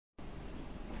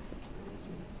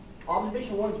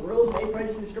Observation 1 is rules made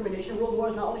prejudice and discrimination. Rural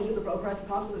wars not only do the oppressive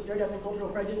consequences of stereotypes and cultural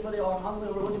prejudice, but they are constantly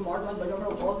overlooked and marginalized by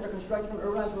governmental policies that are constructed from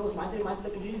urbanized rural mindset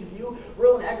that continue to view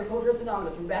rural and agriculture as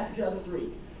synonymous. From Bassett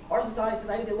 2003. Our societies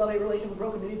that love a relation with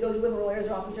rural communities. Those who live in rural areas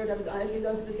are often stereotyped as uneducated,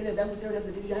 unsophisticated, adaptive stereotypes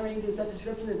that degenerate into such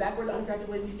descriptions as backward, unattractive,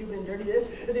 lazy, stupid, and dirty. This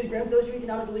is a grim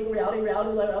socioeconomic legal reality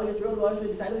against rural dwellers with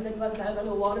decidedly second class and under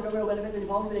the law and governmental benefits and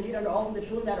policies that impede under all of them that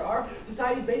truly matter. Our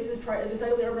society's basis is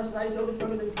decidedly urban. Our society's focus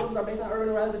from the focus are based on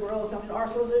urban rather than rural assumption. Our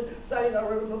societies are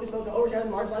urban focused both to overshadow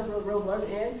and marginalize rural dwellers,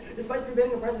 and despite the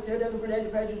prevailing oppressive stereotypes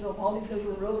and prejudicial policies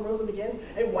associated with rural begins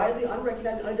a widely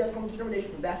unrecognized and unaddressed form of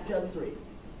discrimination from Bassett 2003.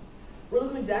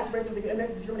 Ruralism exacerbates the impact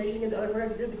of discrimination against other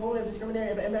protected groups. The cumulative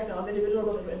discriminatory impact on the individual,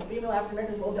 both female African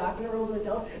Americans, well documented. Ruralism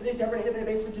itself is a separate independent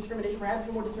basis for discrimination. Perhaps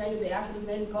even more dismaying than the actual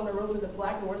dismaying called ruralism is the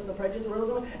black and worse of the prejudice.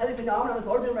 Ruralism as a phenomenon is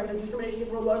largely recognized. Discrimination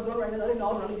against rural dwellers is unrecognized,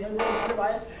 unacknowledged, unexamined. Rural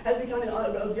bias has become an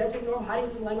objective norm, hiding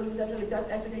from the language perception of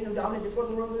expectation of dominant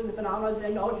discourse. Ruralism is a phenomenon that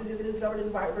acknowledges it is discovered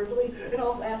as virtually in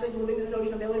all aspects of living. The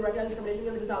notion of failing to recognize discrimination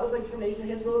because it does not look like discrimination.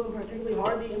 It hits ruralism particularly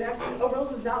hard. The impact of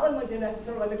ruralism is not like the impacts of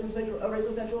sort of like victims of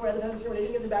racial, sexual, rather than discrimination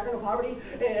against the background of poverty,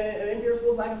 inferior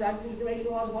schools, lack of access to discrimination,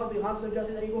 laws of poverty, concepts of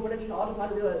justice, and equal protection all apply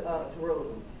to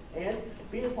ruralism. And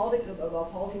fetus politics of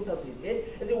policy and subsidies.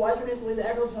 It is a widespread misbelief that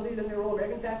agricultural subsidies and rural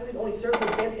American facilities only serve to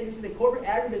advance the interests of a corporate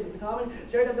agribusiness. The common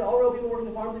stereotype that all rural people working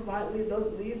the farms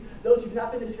leaves those who do not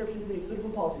fit the description to be excluded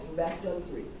from politics. From Bassett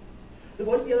 2003. The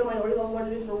voice of the other minority is also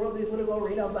largely based on the political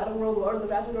arena of Latin world wars. The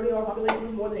vast majority of our population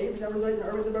is more than 80% resides in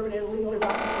urban, suburban, and only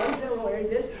approximately 20% rural areas.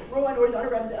 This rural minority is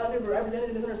underrepresented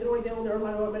in this understood example. There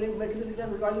are many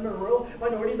regarding the rural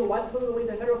minorities. The widespread belief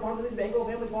that federal farm subsidies, bankroll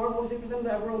family farm, only 6% of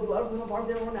the rural dwellers live on farms.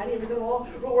 Therefore, 98% of all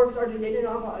rural workers are engaged in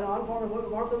on-farm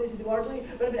employment. Farm subsidies largely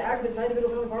benefit agribusiness, not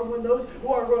individual family farms. When those who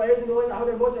are in rural areas and rural how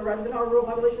their voices are represented, our rural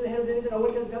population, the head of business and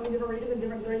income comes in different regions and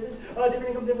different races, different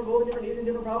incomes, different goals, and different needs and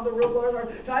different problems. The rural dwellers are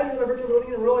tied together by virtue of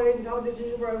living in the rural areas and common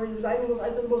decisions for residing in the most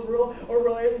isolated, most rural or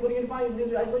rural areas, including defining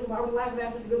things like isolation, poverty, lack of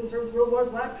access to goods and services. Rural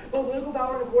dwellers lack both political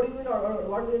power and accordingly are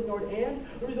largely ignored. And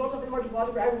the result of free market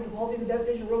logic for agricultural policies and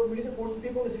devastation of rural communities forces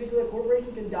people in the cities so that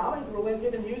corporations can dominate the rural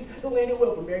landscape and use the land at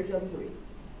will. From Barry 2003.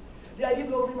 The idea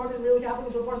of the global free market is merely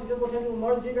capitalism so far successful attempt to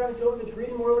enlarge the geographic scope of its greed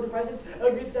and moreover deprives its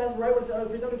greed status right with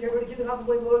presumptive territory to keep the cost of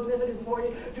labor low is necessary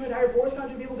to entire forest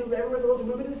country people to everywhere in the world to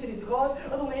move into the cities. The cause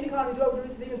of the land economy so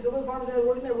produces even civil farmers and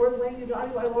workers in their work land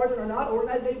economy by large and are not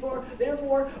organized,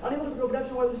 therefore unable to grow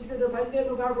production or to secure their price. They have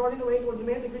no power for ordering the range or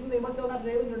demands increasing. They must sell not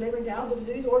to neighboring towns or to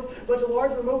cities or but to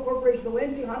large remote corporations. The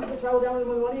land economy will travel down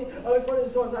when the money exported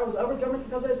is travels upwards. Governments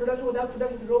can subsidize production without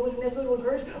production control, which necessarily will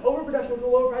encourage overproduction, which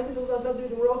will lower prices. So subsidy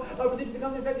the rural procedures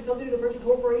become effective. Subsidy to purchase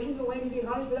corporations and land using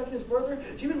economies production is further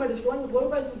cheapened by destroying with low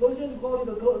prices, low standards of quality,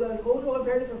 the cultural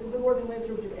imperative for good work and land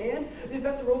stewardship, and the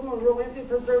effects of ruralism on the rural landscape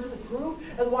for services prove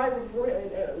as why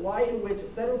in which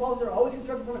federal policies are always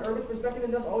constructed from an urban perspective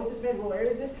and thus always disband rural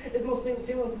areas. This is most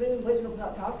clearly in place of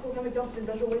toxic chemical dumps,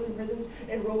 industrial waste in prisons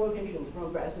and rural locations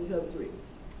from Bassett 2003.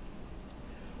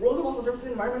 Ruralism also serves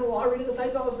the environmental law arena. The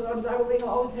sites of undesirable land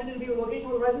all intended to be a location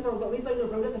where the residents are at least likely to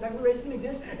protest. Effectively, racism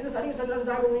exists in the siting of such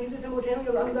undesirable land uses. Similar channeling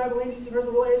of undesirable land uses occurs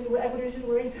in rural areas. Equity issues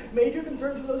remain major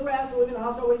concerns for those who are asked to live in a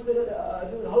hostile waste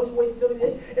waste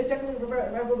facility. It's technically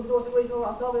preferable to source of waste in a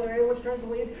hostile area, which turns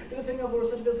leads to the setting of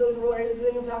such facilities in rural areas. The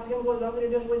setting of toxic chemicals, dumping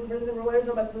industrial waste in prisons in rural areas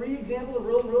are about 3 examples of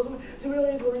ruralism.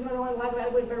 Similarly, the reason underlying lack of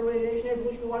adequate federal regulation, air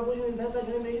pollution, water pollution, and pesticide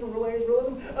contamination in rural areas.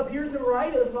 Ruralism appears in a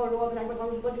variety of other laws and act by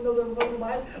Congress reflecting those overflowing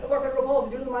bias of our federal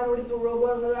policy. Due to the minority of the world,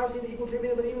 where are seeing the equal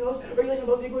treatment, but even those regulations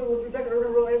both equally with respect to urban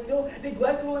and rural areas still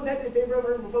neglect rural impact in favor of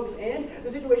urban focus. And the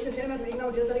situation is tantamount to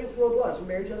economic genocide against rural dwellers. From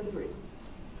Barry 2003.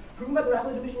 Proven by the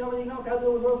rapid diminishing of the economic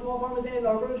output with rural small farmers and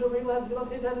our provincial people have developed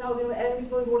states has now the enemy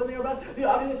spillings more than they are about the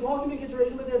obvious small community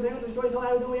consideration with their advantage to destroy the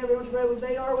land we have very much where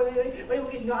they are where they by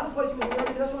implication not as placing the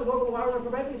majority industrial and local powers are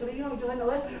preventing some economic genocide no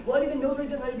less bloody than military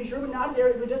genocide to be sure, but not as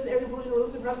area but just area pollution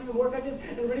release and perhaps even more effective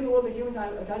in ridding the world of human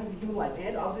kind of human life.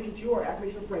 And observation 2 our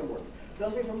activation framework.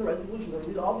 Thus, from the resolution,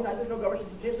 the all the United States federal government should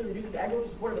substantially reduce its agricultural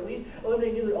support of at least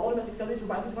eliminating nearly all domestic subsidies for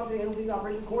biofuels, concentrated animal feeding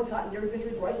operations, corn, cotton, dairy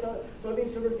fisheries, rice,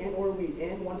 soybeans, sugar, and or wheat.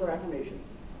 And one's our affirmation.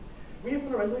 Reading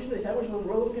from the resolution, they establish when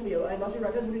ruralism can be and must be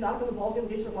recognized. We do not from the policy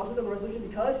implication or consequences of the resolution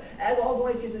because, as all the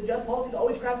ways to just policies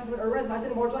always crafted from an urbanized mindset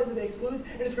and marginalized that they excludes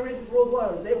and discriminates against rural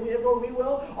dwellers. Therefore, we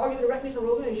will argue that the recognition of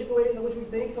ruralism and shift the way in which we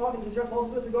think, talk, and construct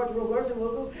policies with regard to rural dwellers and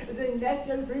locals is a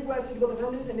necessary prerequisite to both the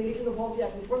permanence and negation of the policy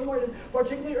action. Furthermore, it is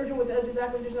particularly urgent with this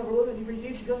acquisition of ruralism to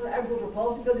precede discussion of agricultural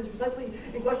policy because it's precisely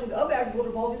in questions of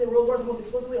agricultural policy that rural dwellers are most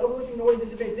explicitly overlooked and ignored and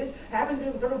disadvantaged. This happens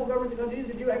because the federal government continues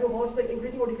to view agricultural policies like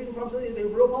increasing or decreasing farm facilities as a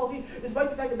rural policy despite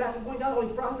the fact that Bassett points out only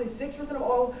approximately 6% of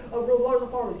all of rural dwellers are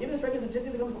farmers. Given the striking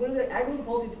statistic, it becomes clear that agricultural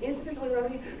policy is insufficiently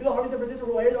remedy to the harvest that persists in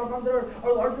rural areas on farms that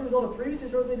are largely the result of previous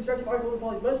historically destructive agricultural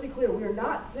policies. Let's be clear, we are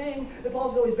not saying the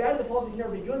policy is always bad, the policy can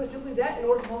never be good, but simply that in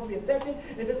order for the policy to be effective,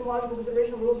 and epistemological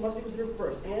consideration, rules must be considered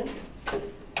first. And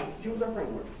choose our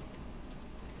framework.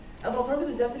 As an alternative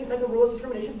to this devastating cycle of rules,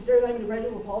 discrimination, stereotyping, and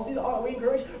gradual policies, we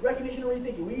encourage recognition and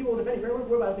rethinking. We will defend a framework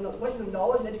whereby the question of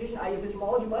knowledge and education, i.e.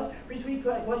 epistemology, must precede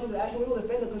questions of action. We will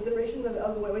defend the considerations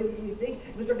of the ways in which we think,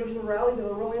 construct notions of morality, the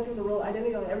rural landscape, the rural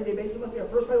identity on an everyday basis. Must be our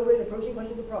first priority in approaching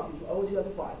questions of proxies.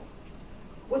 2005.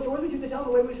 What stories we choose to tell,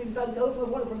 and the way in which we decide to tell it, from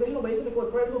the provisional basis of the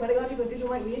critical pedagogy for the future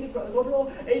might mean the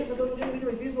cultural agent for social change, we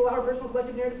refuse to allow our personal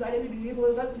collective narratives and identity to be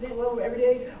politicized to the same level of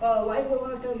everyday life, where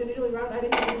one is conditionally grounded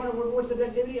identity and one of which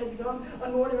subjectivity has become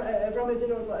unmoored from its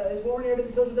former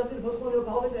narratives of social justice to post-colonial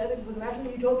politics and ethics, with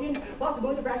actually utopian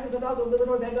possibilities of practicing the thoughts of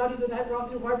liberatory pedagogy, the type of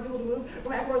proxy required for people to move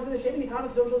from across to shaping the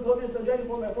economic, social, cultural, and subjective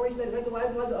formation that affects the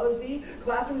lives and lives of others. The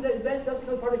classrooms at its best thus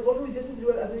becomes part of the cultural resistance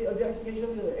to the objectification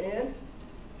of the other. And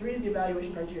 3 is the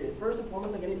evaluation criteria. First and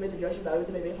foremost, like any debate, the judge should evaluate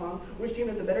the debate based on which team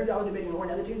has the better job of debating more,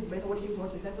 and other teams based on which teams more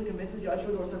successfully convince the judge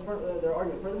to endorse their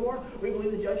argument. Furthermore, we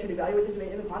believe the judge should evaluate the debate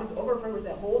in the context of a framework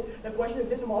that holds that question of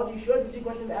epistemology should precede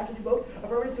question of action to vote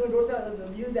affirmatives to endorse the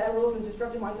view that rules is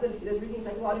destructive mindset that is wreaking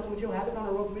psychological material havoc on our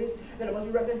rural communities, then it must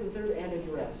be recognized, considered, and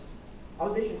addressed.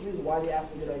 Observation 3 is why the act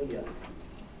is a good idea.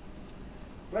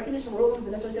 Recognition of rules is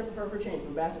the necessary step for change,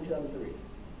 from Bassett in 2003.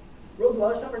 Rural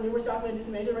dwellers suffer numerous documented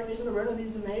disadvantages. Recognition of the burden of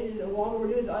these disadvantages is long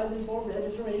overdue as these forms of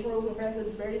discrimination rules will affect the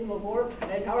disparities in the poor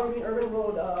and power between urban and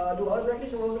rural dwellers.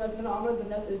 Recognition of rules as phenomena is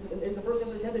the first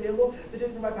necessary step available to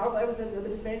provide powerful evidence that the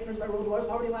disadvantages by rural dwellers,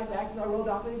 poverty, lack of access to rural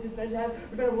documents, these disadvantages have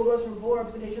prevented rural dwellers from full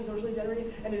representation, socially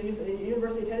generating, and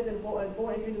university attendance and full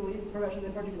entry into the leading professions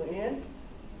in particular. And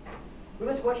we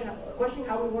must question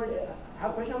how we learn is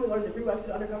a prerequisite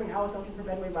to uncovering how assumptions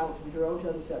perpetuate violence, from Jerome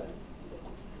 2007.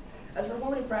 As a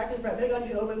performative practice, pedagogy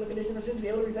should open the condition for students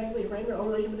to be able to effectively frame their own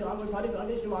relation with the ongoing project of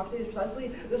unfinished democracy. Is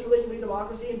precisely this relation between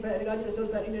democracy and pedagogy that so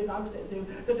threatening to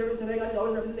conservatives and pedagogy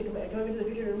always represent the commitment to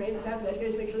the future. It remains the task of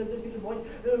educators to make sure that this future points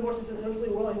to the more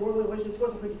socially worldly in which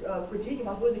discourse of critique and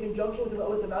possibilities in conjunction with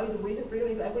the values of reason, freedom,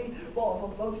 and equity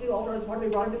function alter as part of a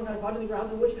broader kind of project, the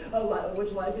grounds on which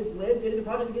life is lived. It is a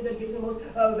project that gives education the most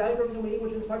value, purpose, and meaning,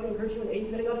 which is part to encourage human aids.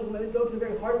 Pedagogical commitments go to the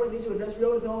very heart of what it means to address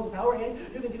real levels of power and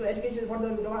to conceive of education as part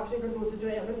of the democracy. Critical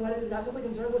situation is not simply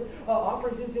concerned with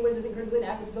offering students new ways of thinking critically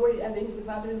and acting authority as agents of the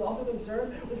classroom. It is also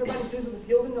concerned with providing students with the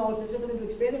skills and knowledge necessary for them to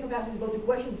expand their capacities both to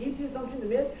question deep-seated assumptions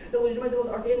and myths that legitimize the most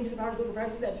archaic and use of power social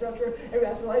practices that structure every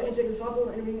aspect of life and to take responsible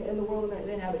for intervening in the world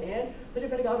they inhabit. And such a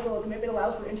pedagogical commitment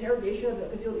allows for interrogation of the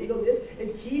concealed ego. This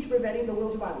is key to preventing the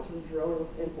will to violence, from Jerome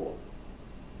and Poole.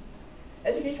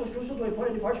 Education was crucial to a point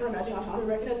of departure from imagining autonomy,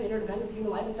 recognizing the interdependence of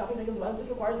human life and stopping cycles of violence. This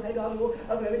requires a pedagogical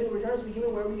commitment to return us to the human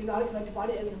where we do not expect to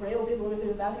find it, and the frailty of the limits of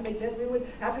the basket makes sense. We would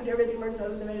have to interrogate the emergence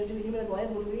of the management of the human and the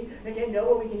lands in which we can know,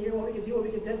 what we can hear, what we can see, what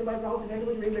we can sense, and by problems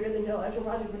effectively to bigger than intellectual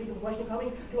project critique of the question coming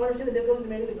to understand the difficulties of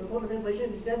demanding the cultural translation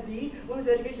and dissent. The limits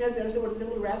of education have to be understood what is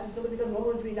difficult to grasp, and simply because one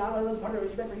word to be not one part of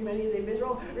respect for humanity is a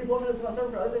visceral repulsion of some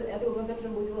for others, an ethical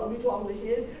conception of mutual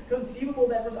obligation. It is conceivable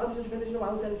that for under such a condition of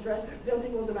violence and stress, the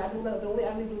unthinkable is imaginable that the only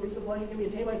avenue to reach the can be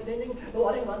attained by extending the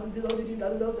lauding lessons to those who do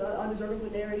other those undeserving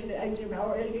with narration and agency and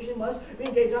power. Education must be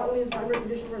engaged not only as a primary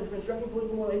condition for constructing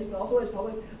political moral agents, but also as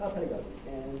public pedagogy.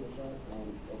 And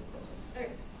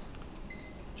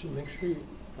to make sure you,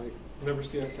 whenever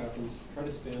CX happens, try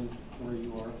to stand where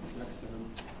you are next to him.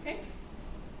 Okay.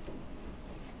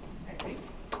 Ready?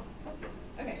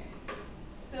 Okay.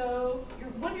 So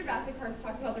one of your basket cards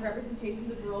talks about the representations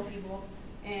of rural people.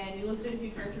 And you listed a few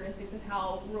characteristics of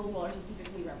how rural dwellers are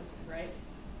typically represented, right?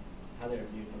 How they're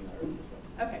viewed from the urban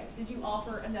perspective. Okay. Did you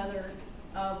offer another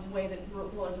way that rural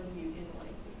dwellers are viewed in the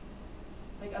landscape?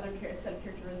 Like other set of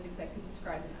characteristics that could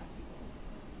describe them as people?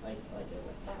 Like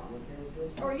common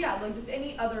characteristics? Or yeah, like just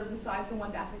any other besides the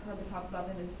one basket card that talks about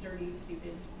them as dirty,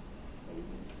 stupid,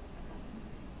 lazy.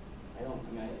 I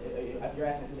mean, if you're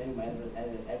asking if there's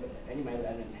any of my other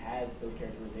evidence has those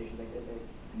characterizations, like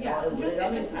yeah, I don't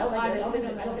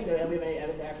think there have any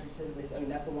evidence actually specifically. I mean,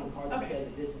 that's the one card that says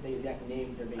that this is the exact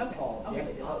names they're being called.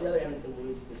 Okay. All the other evidence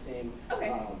alludes to the same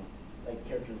like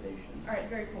characterizations. All right,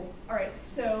 very cool. All right,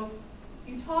 so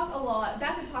you talk a lot.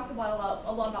 Bassett talks about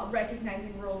a lot about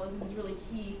recognizing ruralism is really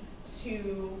key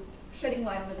to shedding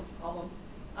light on this problem.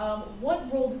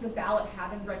 What role does the ballot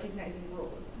have in recognizing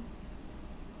ruralism?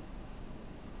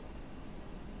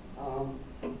 I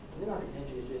think our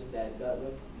contention is just that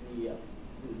the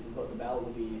ballot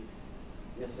would be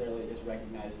necessarily just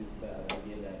recognizes the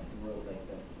idea that the rural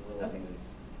thing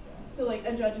is. So like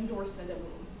a judge endorsement that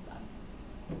rules is bad.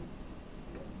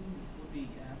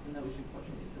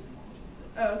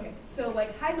 Oh, okay. So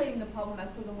like highlighting the problem as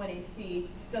per the 1AC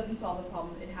doesn't solve the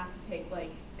problem. It has to take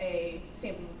like a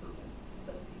stamp of approval,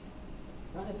 so to speak.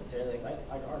 Not necessarily. Like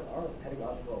our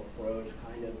pedagogical approach,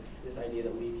 kind of this idea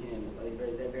that we can, like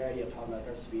the very idea of talking about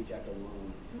our speech act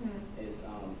alone is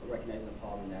recognizing the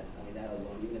problem that, I mean, that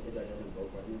alone, even if the judge doesn't vote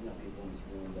for it, there's enough people in this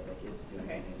room that like it's doing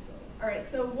Okay. something. So. All right.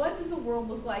 So what does the world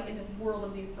look like in the world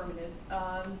of the affirmative?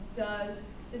 Does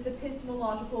this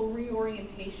epistemological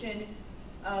reorientation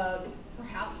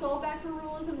perhaps solve back for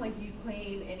ruralism? Like, do you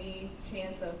claim any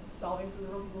chance of solving for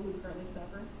rural people who currently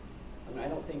suffer? I mean, I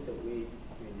don't think that we.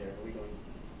 I mean, Derek, are we going?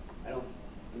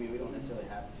 We don't necessarily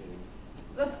have to.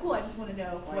 That's cool. I just want to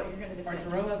know what you're going to Our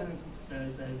defend. Giroux evidence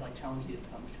says that it like challenge the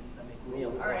assumptions that make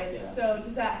rules. Yeah. All right. Yeah. So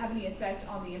does that have any effect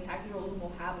on the impact ruralism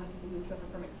will have on the people who suffer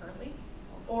from it currently,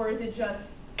 or is it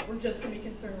just we're just going to be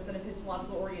concerned with an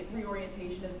epistemological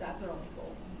reorientation and that's our only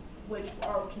goal? Which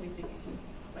can we stick to?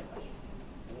 That's my question.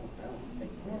 I don't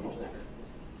think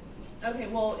Okay,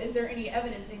 well, is there any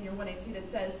evidence in your 1AC that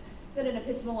says that an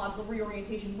epistemological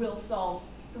reorientation will solve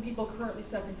for people currently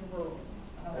suffering from ruralism?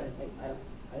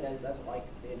 That's like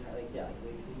the entire, like, yeah, like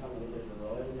we saw that there's a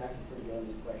role. It was actually pretty good on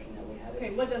this question that we had.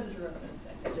 Okay, what does the Giroux evidence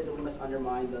say? It says that we must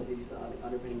undermine these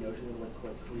underpinning notions of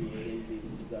what created these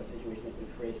situations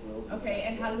that creates rules. Okay,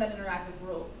 and how does that interact with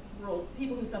rural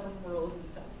people who suffer from ruralism and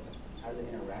status quo? How does it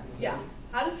interact with Yeah,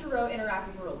 how does Giroux interact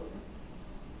with ruralism?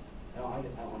 I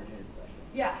guess I don't understand the question.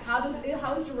 Yeah,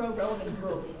 how is Giroux relevant to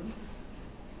ruralism?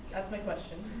 That's my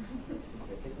question.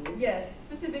 Specifically? Yes,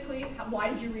 specifically, why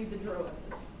did you read the Giroux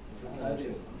evidence? Because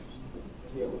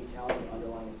we challenge the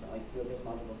underlying, like, through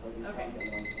epistemological approach, we Okay. challenge the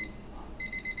underlying assumption.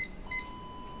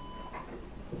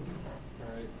 All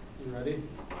right, you ready?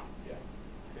 Yeah.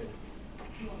 Okay.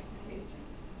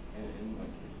 And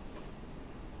like,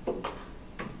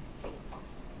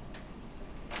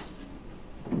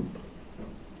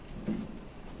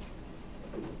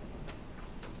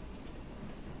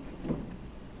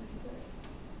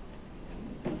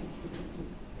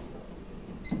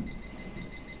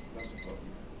 that's a fuck.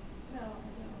 No, I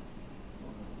don't.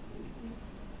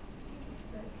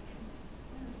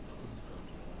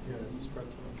 Yeah, this is spread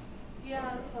to them.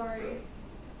 Yeah, sorry.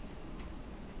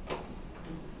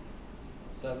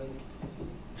 7.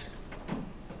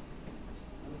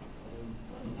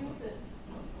 What do you do with it?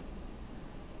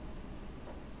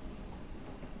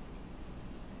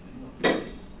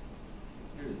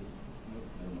 Here it is. Nope,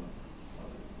 never mind.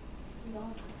 This is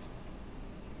awesome.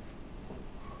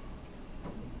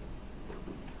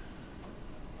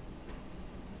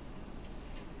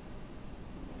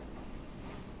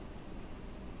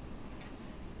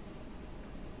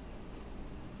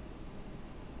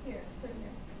 Here, it's right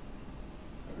here.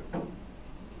 Okay.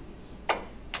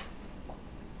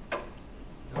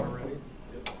 Y'all ready?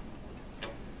 Yep.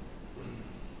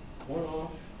 One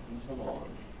off and some on.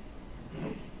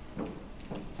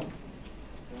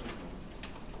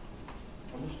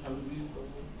 How much time did we use?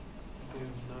 We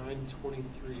have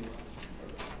 9:23 left.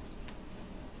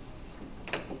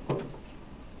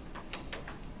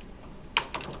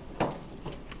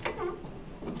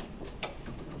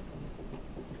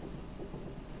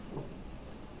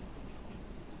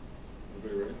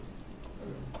 Everybody ready?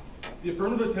 The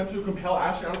affirmative attempt to compel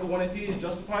action out of the 1AC is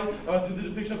justified through the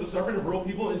depiction of the suffering of rural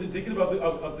people is indicative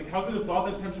of the calculative thought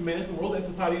that attempts to manage the world and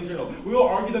society in general. We will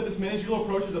argue that this managerial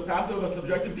approach is a facet of a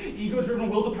subjective, ego-driven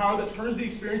will to power that turns the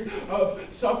experience of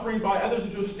suffering by others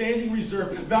into a standing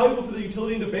reserve, valuable for the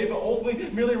utility and debate, but ultimately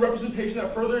merely a representation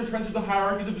that further entrenches the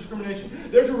hierarchies of discrimination.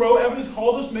 Their Giroux evidence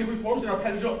calls us to make reforms in our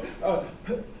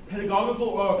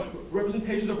pedagogical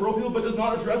representations of rural people, but does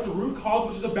not address the root cause,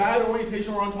 which is a bad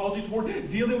orientation or ontology toward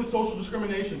dealing with social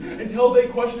discrimination. Until they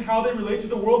question how they relate to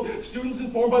the world, students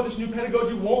informed by this new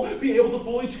pedagogy won't be able to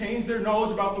fully change their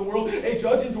knowledge about the world. A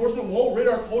judge endorsement won't rid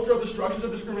our culture of the structures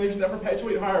of discrimination that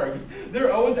perpetuate hierarchies.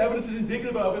 Their Owens evidence is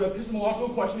indicative of an epistemological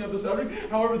questioning of the subject.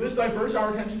 However, this diverts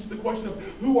our attention to the question of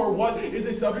who or what is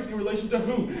a subject in relation to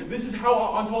whom. This is how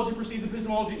ontology precedes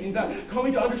epistemology, in that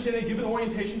coming to understand a given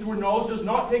orientation toward knowledge does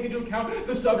not take into account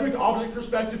the subject-object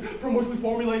perspective from which we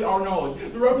formulate our knowledge.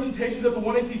 The representations that the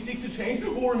 1AC seeks to change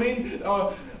will remain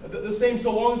the same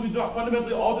so long as we do not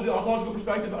fundamentally alter the ontological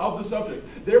perspective of the subject.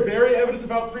 Their very evidence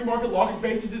about free market logic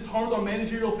bases its harms on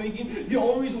managerial thinking. The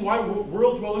only reason why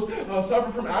rural dwellers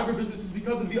suffer from agribusiness is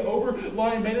because of the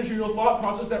overlying managerial thought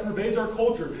process that pervades our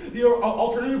culture. The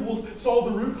alternative will solve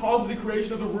the root cause of the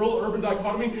creation of the rural-urban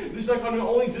dichotomy. This dichotomy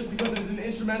only exists because it is an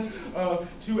instrument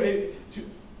to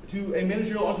a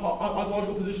managerial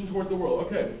ontological position towards the world.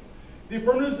 Okay. The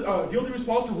affirmative's guilty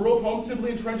response to rural problems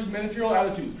simply entrenches managerial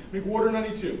attitudes. McWhorter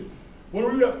 92.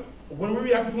 When we When we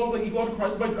react to problems like ecological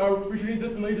crisis by retreating the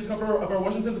familiar discomfort of our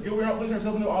Western sense of guilt, we are not placing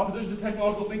ourselves into opposition to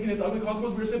technological thinking and its ugly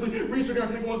consequences. We are simply reasserting our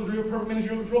technological dream of perfect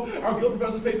managerial control. Our guilt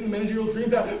professes faith in the managerial dream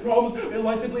that problems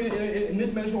lie simply in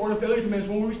mismanagement or in a failure to manage.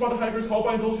 When we respond to Heidegger's call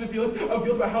by indulging in feelings of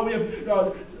guilt about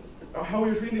how we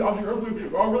are treating the object Earth,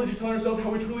 we are really just telling ourselves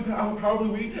how powerfully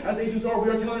we as agents are. We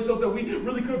are telling ourselves that we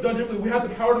really could have done differently. We have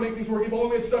the power to make things work if only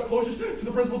we had stuck closest to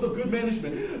the principles of good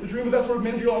management. The dream of that sort of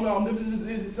managerial omnipotence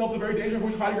is itself the very danger of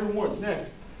which Heidegger warns. Next.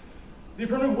 The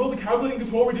affirmative will to calculate and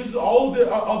control reduces all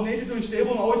of nature to a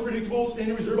stable and always predictable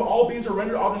standing reserve. All beings are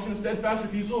rendered objects in a steadfast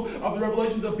refusal of the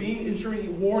revelations of being,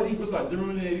 ensuring war and ecocide.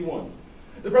 Zimmerman in 81.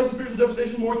 The present spiritual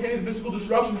devastation is more uncanny than physical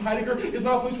disruption. Heidegger is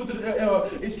not pleased with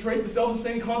its traits, the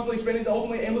self-sustaining, constantly expanding,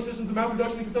 ultimately aimless systems of mass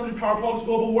production and consumption, power politics,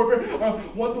 global warfare.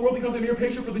 Once the world becomes a mere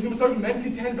picture for the human subject, men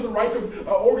contend for the right to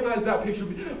organize that picture.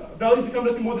 Values become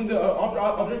nothing more than the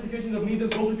objectification of needs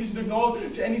as those refusing to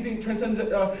acknowledge anything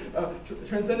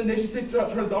transcendent nation states trying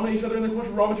to dominate each other in the course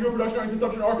of raw material production and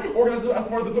consumption are organized as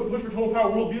part of the push for total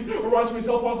power. Worldviews arise from a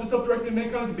self-positive, self-directed in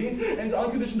mankind as beings and its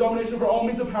unconditioned domination over all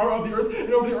means of power of the earth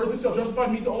and over the earth itself.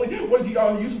 Justified means only what is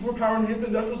useful for power enhancement.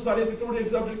 Industrial society as the authoritative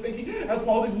subject thinking, as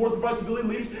politics, wars provide civilian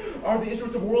leaders are the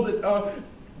instruments of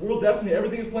world destiny.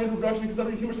 Everything is planned for production and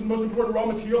consumption. Humans are the most important raw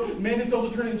material. Man himself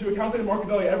will turn it into a calculated market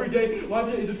value. Every day,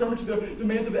 life is determined to the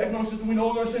demands of the economic system. We no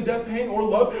longer understand death, pain, or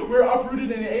love. We're uprooted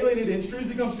and alienated. Industries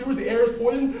become sewers. The air is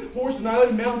poisoned. Forests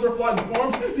annihilated. Mountains are flattened.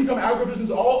 Farms become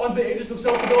agribusiness. All under the aegis of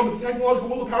self-development. The technological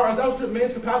will of power has outstripped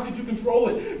man's capacity to control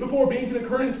it. Before being can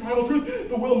occur in its primal truth,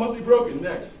 the will must be broken.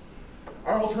 Next.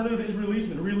 Our alternative is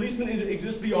releasement. Releasement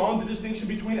exists beyond the distinction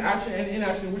between action and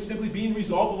inaction, in which simply being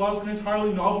resolved allows for an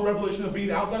entirely novel revelation of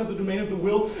being outside of the domain of the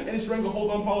will and its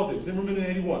stranglehold on politics. Zimmerman in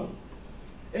 81.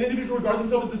 An individual regards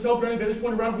himself as the self-granting vantage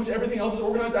point around which everything else is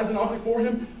organized as an object for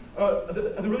him.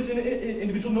 The released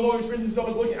individual no longer experiences himself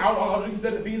as looking out on objects,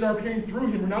 instead beings are appearing through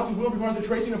him. Renouncing will requires a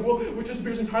tracing of will, which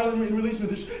disappears entirely in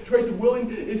releasement. This trace of willing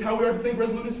is how we are to think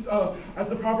resoluteness as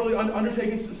the properly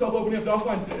undertaken self-opening of Das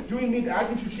line. Doing means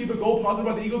acting to achieve a goal posited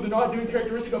by the ego. The not doing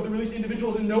characteristic of the released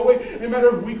individual is in no way a matter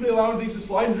of weakly allowing things to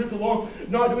slide and drift along.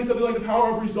 Not doing something like the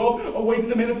power of resolve, awaiting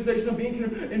the manifestation of being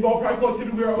can involve practical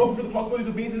activity. We are open for the possibilities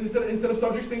of beings, and instead of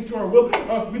subjects things to our will,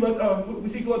 we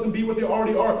seek to let them be what they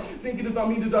already are. Thinking does not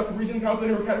mean deductive reasoning,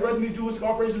 calculating, or categorizing. These dualistic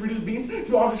operations reduce beings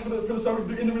to objects for the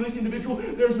subject. In the released individual,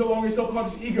 there is no longer a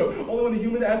self-conscious ego. Only when the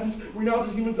human essence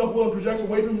renounces human self-will and projects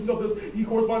away from himself does he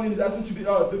correspond in his essence to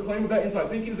the claim of that insight.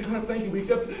 Thinking is a kind of thinking. We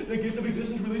accept the gift of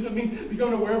existence. Releasement means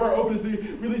becoming aware of our openness. The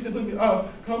release simply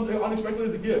comes unexpectedly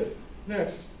as a gift.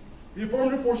 Next. The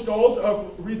affirmative forestalls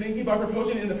rethinking by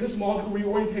proposing an epistemological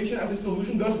reorientation as a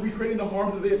solution, thus recreating the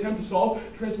harms that they attempt to solve.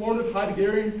 Transformative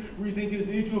Heideggerian rethinking is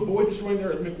needed to avoid destroying the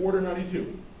earth. McWhorter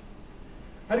 92.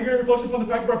 Heidegger reflects upon the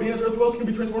fact that our being as earth wills can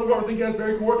be transformative of our thinking at its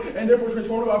very core, and therefore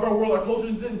transformative of our world. Our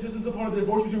culture's insistence upon a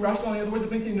divorce between rationality and other ways of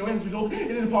thinking and knowing has resulted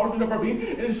in an impoverishment of our being,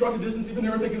 and a destructive distance from the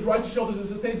earth that gives rise to shelters and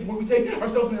sustains. When we take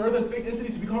ourselves in the earth as fixed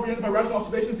entities to be comprehended by rational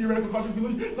observation and theoretical consciousness, we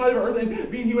lose sight of our earth, and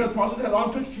being human as a process has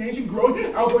on touch, changing,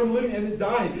 growing, outgrowing, living, and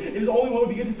dying. It is only when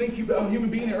we begin to think human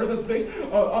being and earth as fixed,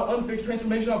 unfixed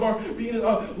transformation of our being,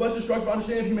 less destructive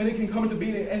understanding of humanity can come into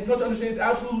being, and such understanding is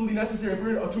absolutely necessary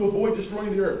for to avoid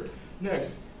destroying the earth.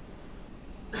 Next.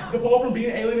 The fall from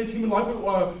being alienates human life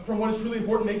from what is truly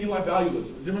important, making life valueless.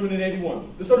 Zimmerman in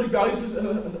 81. The subject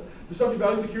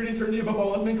values security and certainty above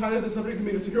all. As mankind as a subject can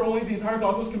be secure only, the entire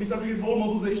cosmos can be subject to total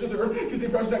mobilization of the earth. Gives the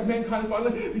impression that mankind has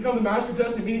finally become the master of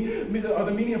destiny. Meaning,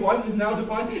 the meaning of life is now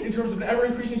defined in terms of an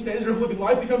ever-increasing standard of living.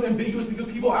 Life becomes ambiguous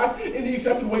because people act in the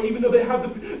accepted way, even though they have the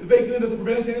vague feeling that the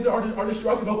preventive standards are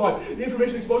destructive of life. The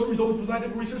information explosion resulting from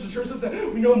scientific research assures us that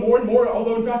we know more and more,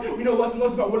 although in fact we know less and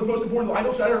less about what is most important. The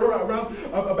idle chatter around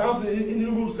abounds in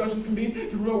innumerable discussions convened to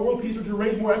promote world peace or to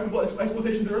arrange more equitable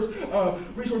exploitation of the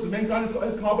Earth's resources. Mankind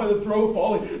is caught by the throw of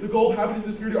folly. The goal of happiness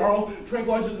and security are all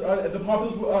tranquilizers. The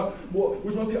populace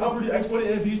which must be uprooted,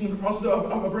 exploited, and abused in the process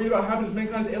of bringing about happiness.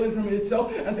 Mankind is alien from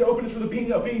itself as the openness for the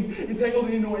being of beings. Entangled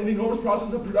in the enormous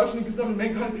process of production and consumption,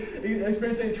 mankind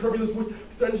experiences a turbulence which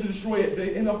threatens to destroy it. The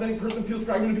inauthentic person feels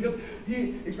fragmented because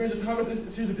he experiences time as a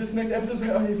series of disconnected episodes.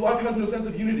 His life has no sense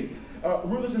of unity.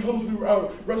 Rootless in homes, we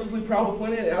restlessly prowl the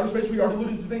planet. In outer space, we are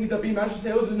deluded into thinking that being master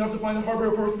sailors is enough to find the harbor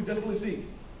of first we desperately seek.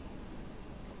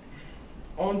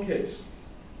 On case.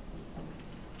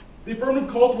 The affirmative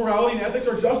calls for morality and ethics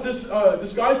are just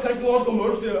disguised technological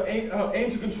motives to aim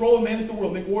to control and manage the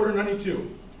world. McWhorter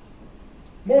 92.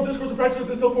 Moral discourse and practice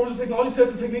within self forms of technology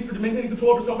sets and techniques for maintaining control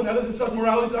over self and others. As such,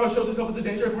 morality shows itself as a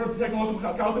danger, a part of the technological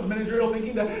calculus of managerial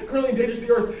thinking that currently endangers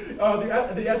the earth.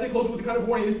 The essay closes with the kind of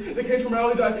warning: is the case for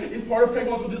morality that is part of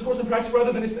technological discourse and practice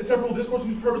rather than a separable discourse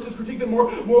whose purpose is critique that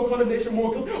moral condemnation,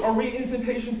 moral guilt are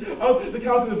reinstantations of the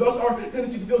calculus. Thus, our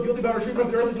tendency to feel guilty about our treatment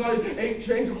of the earth is not a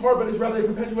change of heart, but is rather a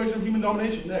perpetuation of human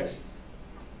domination. Next.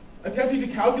 Attempting to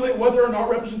calculate whether or not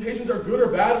representations are good or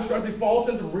bad ascribes a false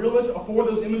sense of realness for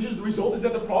those images. The result is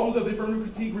that the problems of the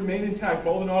affirmative critique remain intact.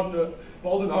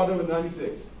 Baldonado in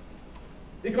 96.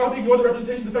 It cannot be ignored that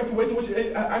representations affect the ways in which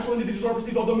actual individuals are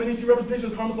perceived. Although many see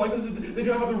representations as harmless likenesses, they do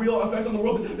not have a real effect on the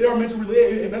world. They are meant to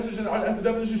relay a message, and as the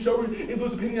definition show,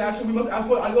 influence opinion and action. We must ask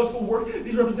what ideological work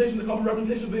these representations, the common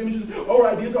representation of the images or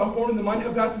ideas are formed in the mind,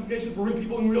 have vast implications for real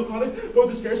people in real context. Both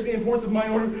the scarcity and importance of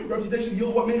minority representation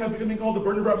yield what may have been called the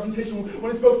burden of representation.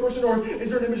 When a spokesperson or a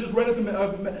certain image is read as a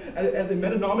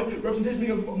metonymic, representation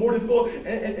becomes more difficult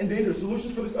and dangerous.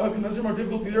 Solutions for this conundrum are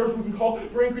difficult. The areas we can call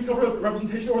for increased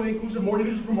self-representation or the inclusion of more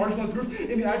individuals from marginalized groups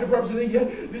in the act of representing.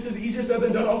 Yet this is easier said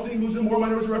than done. Also, the inclusion of more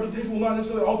minorities in representation will not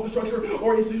necessarily alter the structure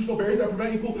or institutional barriers that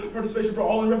prevent equal participation for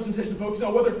all in representation. Focusing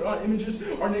on whether images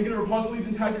are negative or positive leaves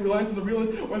intact in reliance on the realness,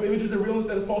 or if images are realness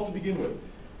that is false to begin with.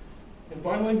 And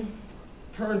finally,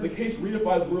 the case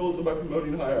redefines realism by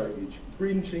promoting hierarchy.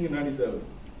 Breed and Ching in 97.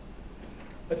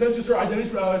 Attempts to assert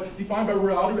identities defined by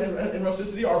reality and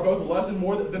rusticity are both less and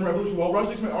more than revolution. While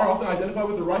rustics are often identified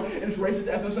with the right and its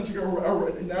racist, ethnocentric,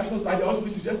 or nationalist ideology, we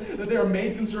suggest that they are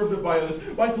made conservative by others.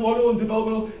 By colonial and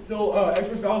developmental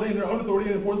experts validating their own authority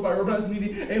and importance by urbanized and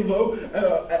needing a low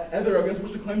ether against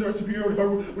which to claim their superiority. By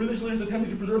religious leaders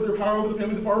attempting to preserve their power over the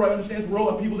family, the far right understands the role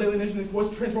of people's alienation and exploits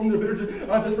to transform their bitter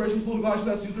desperations, political action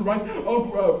that suits the right's own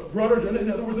broader agenda. In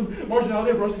other words, the marginality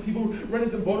of rustic people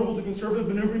renders them vulnerable to conservative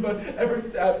maneuvering, but ever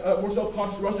more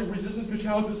self-conscious rustic resistance could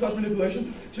challenge such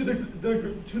manipulation to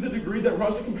the degree that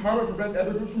rustic empowerment prevents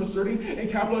other groups from asserting and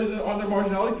capitalizing on their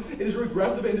marginality. It is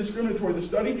regressive and discriminatory. The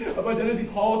study of identity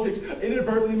politics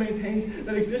inadvertently maintains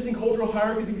that existing cultural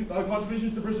hierarchies and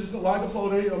contributions to the persistent lack of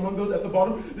solidarity among those at the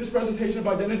bottom. This presentation of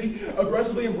identity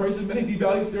aggressively embraces many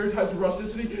devalued stereotypes of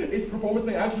rusticity. Its performance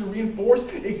may actually reinforce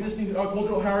existing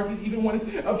cultural hierarchies, even when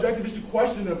its objective is to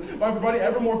question them. By providing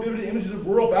ever more vivid images of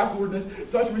rural backwardness,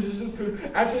 such resistance could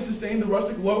actually sustain the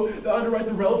rustic low that underwrites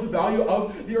the relative value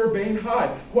of the urbane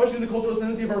high. Questioning the cultural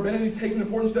ascendancy of urbanity takes an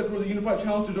important step towards a unified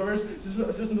challenge to diverse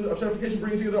systems of stratification,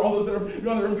 bringing together all those that are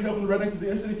beyond the urban pale, from the redneck to the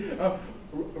inner city,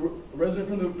 resident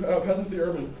from the peasant to the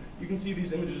urban. You can see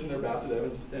these images in their Bassett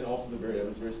evidence and also the very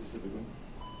evidence very specifically.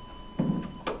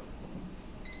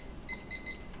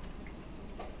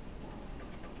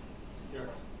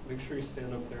 Yes. Make sure you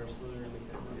stand up there so they're in the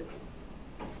camera.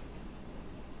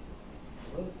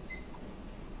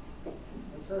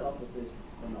 Let's start off with this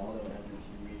Ronaldo evidence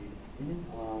you read.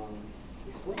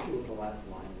 Explain to me what the last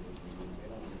line of this means. I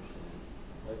don't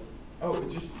understand. Oh,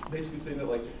 it's just basically saying that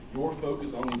like your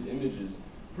focus on these images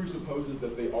presupposes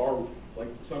that they are like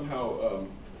somehow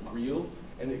real,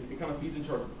 and it kind of feeds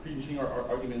into our creating our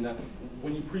argument that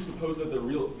when you presuppose that they're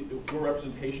real, your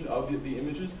representation of the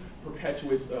images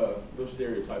perpetuates those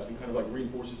stereotypes and kind of like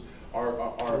reinforces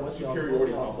our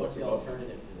superiority complex. What's the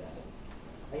alternative to that?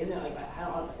 Like,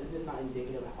 isn't this not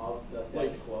indicative of the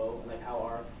status quo, like how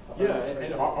our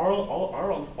and our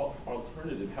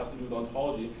alternative has to do with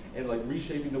ontology and like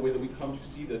reshaping the way that we come to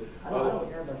see the. I don't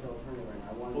care about the alternative right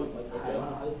now. I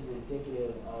want how this is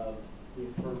indicative of the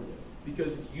affirmative.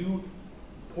 Because you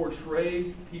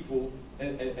portray people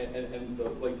and the,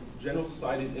 like general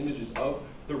society's images of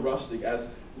the rustic as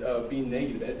being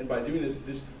negative, and by doing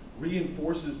this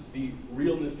reinforces the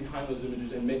realness behind those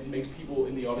images and makes people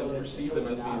in the audience perceive them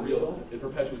as being real. It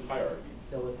perpetuates hierarchy.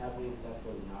 So what's happening in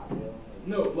Sesco is not real?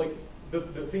 No, like the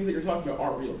things that you're talking about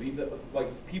aren't real. Like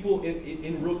people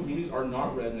in rural communities are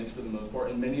not rednecks for the most part,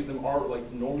 and many of them are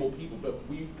like normal people. But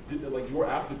your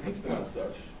act depicts them as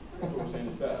such. That's what we're saying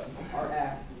is bad. Our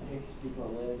act depicts people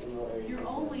that live in rural areas. Your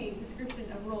only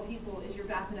description of rural people is your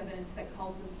Bassett evidence that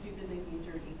calls them stupid, lazy, and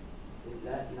dirty. Is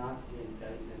that not the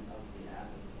indictment of the act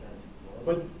of the status quo?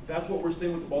 But that's what we're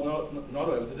saying with the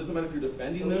Baldonado evidence. It doesn't matter if you're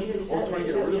defending them or trying to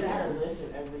get rid of them. Have a list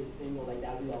of every single, like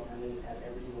that would be alternatives, have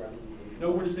every single representation.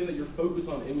 No, we're just saying that your focus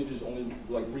on images only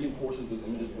like reinforces those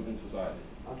images within society.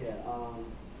 Okay,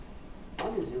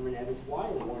 under Zimmerman evidence, why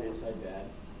is Warren inside bad?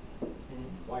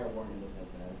 Why are Warren inside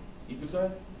bad?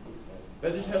 Ecocide?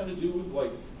 That just has to do with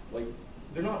like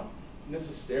they're not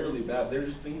necessarily bad. They're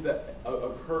just things that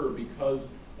occur because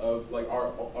of like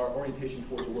our orientation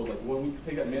towards the world. Like when we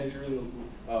take that managerial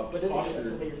But doesn't posture.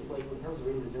 like in terms of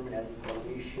reading the Zimmerman evidence, like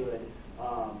we should.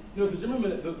 No, the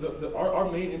Zimmerman,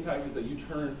 our main impact is that you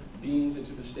turn beans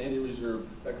into the standing reserve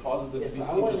that causes them Yes, to be but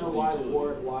I seen want just to know for why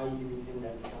utility. why you use Zimmerman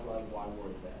evidence, kind of like why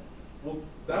word that. Well,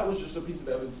 that was just a piece of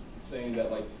evidence saying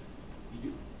that like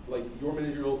your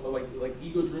managerial like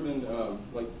ego-driven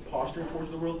like posturing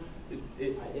towards the world,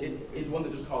 it is one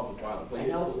that just causes violence. Like I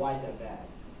know, but why is that bad?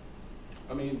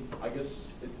 I mean, I guess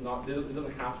it's not. It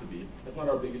doesn't have to be. That's not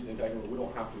our biggest impact. We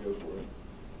don't have to go for it.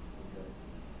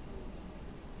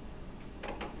 Do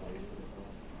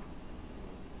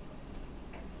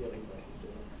you have any questions, Joe?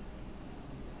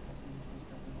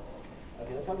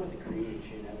 Okay, let's talk about the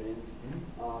creation evidence.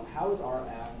 How is our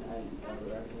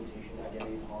representation of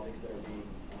identity politics that are being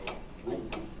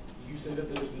You say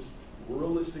that there's this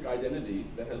ruralistic identity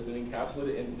that has been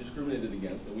encapsulated and discriminated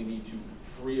against, and we need to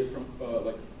free it from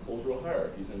like cultural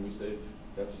hierarchies, and we say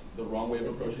that's the wrong way of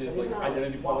approaching it. Like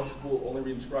identity politics will only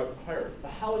reinscribe hierarchy.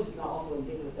 But how is it not also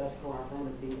indicative to us from our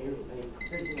affirmative being able to make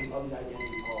criticism of these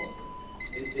identity politics?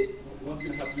 One's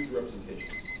going to have to do with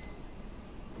representation.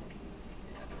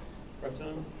 Prep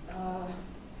time?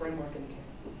 Framework and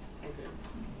Okay.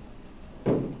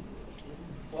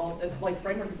 well, it's like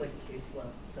framework is like case flow,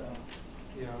 so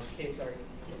Yeah. case arguments.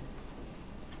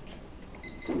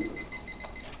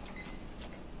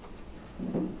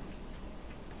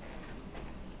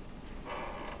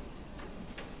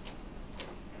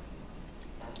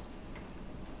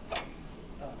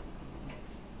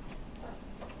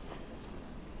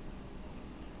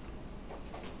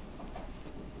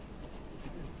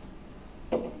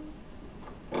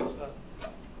 What's that?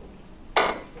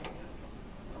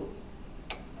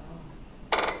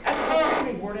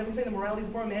 Board, I'm saying the morality is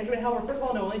a form of management. However, first of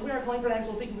all, no, like we aren't calling for an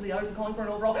actual speaking for the others, or calling for an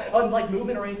overall like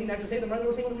movement or anything to actually say them. Rather,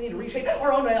 we're saying we need to reshape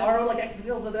our own like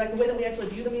existential, the way that we actually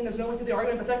view them. I mean, there's no link to the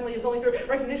argument, but secondly, it's only through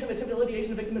recognition of attempted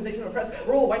alleviation of victimization of oppressed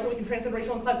rural whites that we can transcend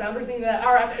racial and class boundaries. Meaning that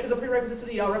our act is a prerequisite to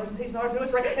the representation of ours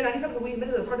newest right. And 97, we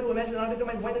admitted that it's hard to imagine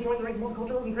non-victimized whiteness showing the rank of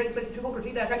multiculturalism, creating space to two-fold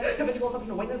critique that attacks conventional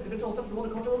assumption of whiteness, conventional assumption of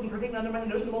multiculturalism, critiquing and undermining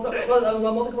the notion of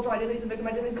multicultural identities and victim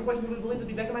identities and questions we believe to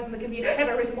be victimized and that can be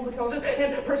anti-racist, multicultural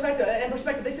and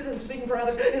perspective. They say that speaking for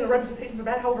others and the representations are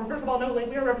bad. However, first of all, no, like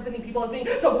we are representing people as being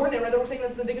subordinate. Rather, we're saying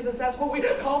that's indicative of the status quo. We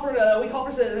call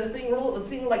for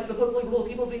seeing like supposedly rural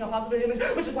people as being a positive image,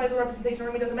 which is why the representation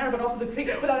argument doesn't matter. But also the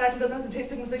critique without action doesn't have to change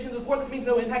stigmatization to the poor. This means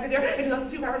no impact there. In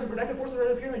 2002, powers of productive forces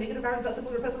are purely negative powers that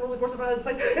simply repress the ruling forces rather than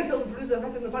sites and still produce an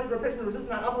effect in the body. Repression and resistance,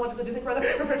 not ontologically distinct. Rather,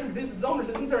 repression produces its own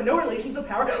resistance. There are no relations of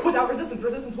power without resistance.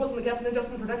 Resistance was in the captain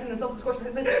injustice and protection and self-discourse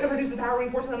and produces power,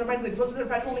 reinforcement, undermines the explosive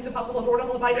factual, makes it possible to thwart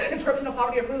by inscription of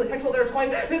poverty or clearly textual. There is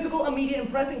quite physical, immediate,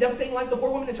 and pressing, devastating lives of the poor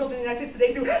women and children in the United States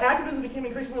today. Through activism, became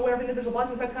increasingly aware of individual bodies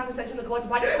and sex condensation, the collective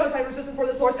body, side resistance for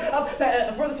the source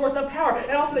of power.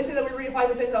 And also, they say that we reify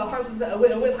the same harms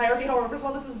with hierarchy. However, first of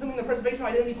all, this is assuming the preservation of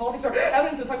identity politics or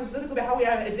evidence is talking specifically about how we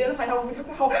identify. However, we talk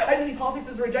about how identity politics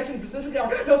is a rejection. Specifically, our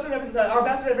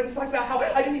best evidence talks about how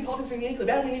identity politics are uniquely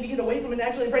bad. We need to get away from it and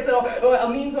actually embrace a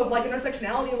means of like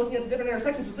intersectionality and looking at the different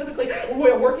intersections. Specifically,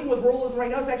 we're working with ruralism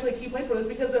right now is actually a key place for this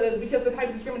because the type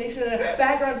of discrimination and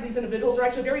backgrounds of these individuals are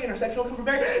actually very intersectional, come from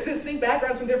very distinct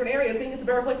backgrounds from different areas. I think it's a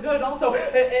better place to go. And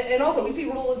also, we see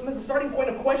ruralism as a starting point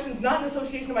of questions, not an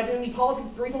association of identity politics.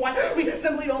 It's the reason why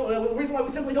we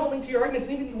simply don't link to your arguments,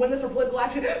 and even if you win this or political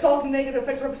action, solves the negative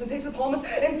effects of representation of polemists.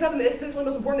 And 7, the essentially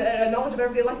most important knowledge of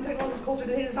everyday life and technological culture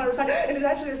today is not our side. And it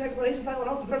actually there's an explanation silent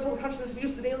also the threshold of consciousness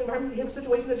abuse the daily environment, behavior,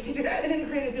 situation, education, and any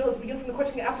creative field is to begin from the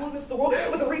questioning absoluteness of the world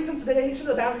with the resensitization of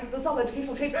the boundaries of the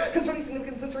self-educational change concerning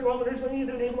significant sensory realm and originally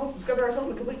needed to enable us to discover ourselves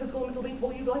in the complete physical and mental beings,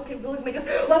 fully utilize capabilities, make us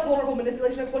less vulnerable,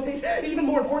 manipulation, exploitation. Even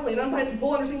more importantly, an unbiased and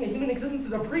full understanding of human existence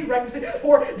is a prerequisite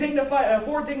for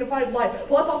dignified life.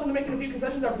 Plus, also to making a few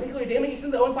concessions are particularly damning.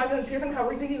 Extend the Owens 5 minutes here from how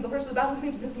rethinking of the first of the balance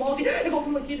means epistemology is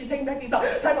ultimately key to taking back these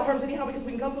type of harms anyhow, because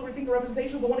we can constantly rethink the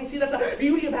representation of the one you see. That's a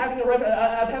beauty of having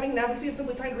an advocacy of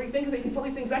simply trying to rethink, because they can sell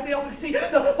these things back. They also can see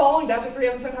the following basic three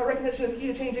evidence how recognition is key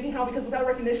to change anyhow, because without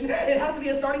recognition, it has to be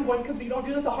a starting point, because if you don't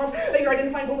do this, the harms that you're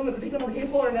identifying both in the critique and the case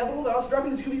flow are inevitable. They're also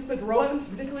dropping the two pieces that Giroux evidence is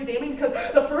particularly damning, because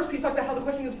the first piece talks about how the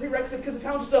question is prerequisite because it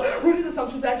challenges the rooted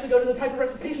assumptions that actually go to the type of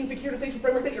representation securitization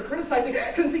framework that you're criticizing.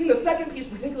 Conceding the second piece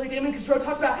particularly damning because Giroux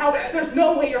talks about how there's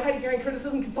no way your Heideggerian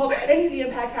criticism can solve any of the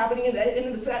impacts happening either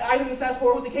in the status quo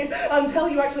or with the case until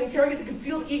you actually interrogate the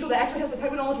concealed ego that actually has the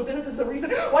type of knowledge within it. This is a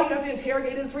reason why you have to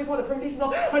interrogate it. It's the reason why the permutations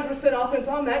of 100% offense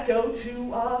on that go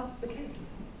to the case.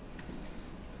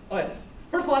 Okay.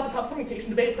 First First of all, at the top of communication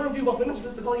debate, per view, both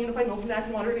ministers to call a unified militant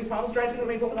action modernity promise strategy that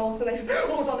remains open to all explanation.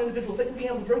 Focus on individuals that can be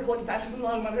able to bring collective fascism and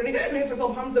allowing modernity to answer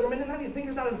all problems that remain, and not even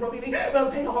thinkers not inappropriately,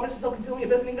 but paying homage to self-concealing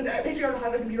abyss, and even patriarchal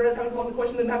hierarchy can be read as having called into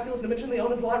question the masculine dimension of the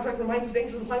own and abstract reminds us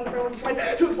dangers of applying the framework tries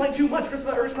to explain too much.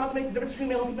 Christopher urged not to make the difference between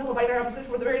male and female, a binary opposition,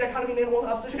 where the very dichotomy man and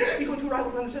woman opposition between two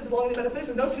rivals and understood the belonging benefits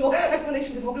of no single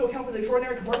explanation can help to account for the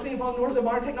extraordinary complexity involved in wars of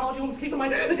modern technology. We must keep in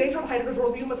mind the danger of Heidegger's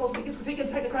worldview must also take his critique of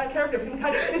the technocratic character of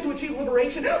humankind is to achieve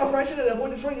liberation, oppression, and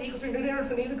avoid destroying the ecosystem of universe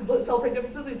and need to celebrate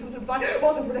differences, the attempt to define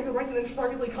both and protect the rights and interests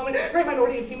arguably common great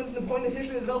minority of humans, and the point in the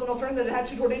history of the development alternative that it had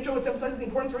to toward nature, which emphasizes the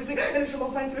importance of reasoning and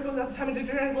instrumental scientific at the time of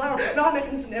degenerate hour.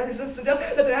 Non-mechanistic narratives suggest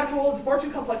that the natural world is far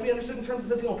too complex to be understood in terms of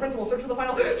physical principles. Search for the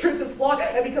final truth is flawed,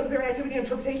 and because the very activity and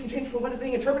interpretation changes from what is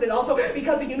being interpreted, also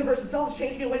because the universe itself is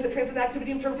changing in ways that transcend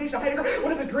activity and interpretation. Heidegger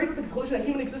would have agreed with the conclusion that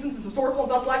human existence is historical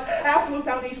and thus lacks absolute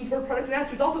foundations for product and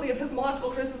attitudes. Also, the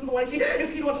epistemological criticism of what I see is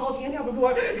key to ontology and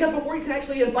because before you can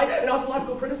actually invite an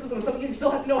ontological criticism of something, you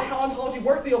still have to know how ontology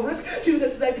works. The risk to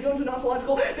this is that if you go into an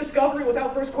ontological discovery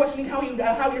without first questioning how your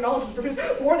knowledge is produced,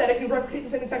 for that it can replicate the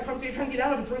same exact concept you're trying to get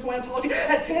out of it. It's the reason why ontology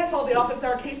can't solve the offense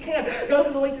that our case can. Go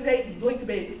to the link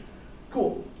debate.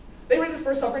 Cool. They rate this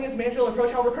first suffering as a managerial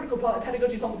approach, however, critical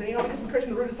pedagogy is also anyhow because we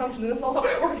question the root assumption in this. Also,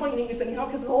 we're controlling uniqueness anyhow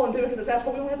because the whole endemic of this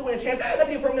asshole. We only have to win a chance that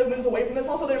the affirmative moves away from this.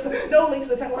 Also, there's no link to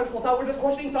the technological thought. We're just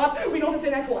questioning thoughts. We don't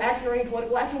defend actual action or any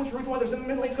political action, which is the reason why there's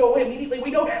Zimmerman links go away immediately.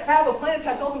 We don't have a plan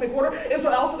text. Also, the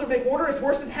McWhorter is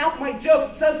worse than half my jokes.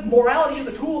 It says morality is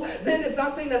a tool. Then it's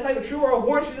not saying that's either true or a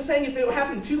warrant. It's just saying if it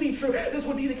happened to be true, this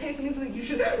would be the case. It means that you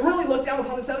should really look down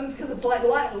upon this evidence because it's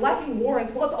lacking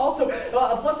warrants. Plus also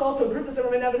group the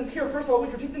Zimmerman evidence here. First of all, we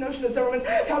critique the notion of Zimmerman's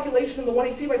calculation in the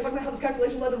 1AC by talking about how this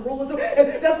calculation led to ruralism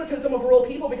and despotism of rural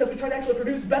people because we try to actually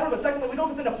produce better. But secondly, we don't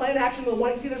defend a planned action in the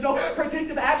 1AC. There's no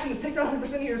predictive action. It takes out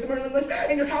 100% of your Zimmerman list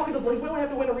and your calculative list. We only have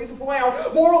to win a reason for why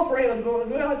our moral framework,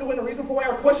 we only have to win a reason for why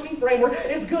our questioning framework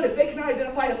is good. If they can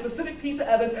identify a specific piece of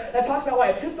evidence that talks about why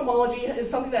epistemology is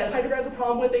something that Heidegger has a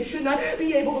problem with, they should not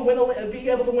be able to win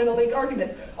a link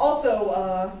argument. Also,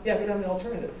 go down the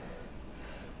alternative.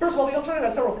 First of all, the alternative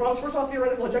has several problems. First of all,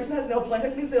 theoretical objection has no plain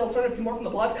text, means the alternative can morph from the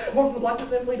block. Morph from the block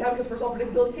doesn't infinitely down because first of all,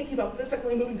 predictability can't keep up with this.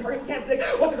 Secondly, moving target, we can't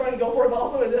predict what they're going to go for, but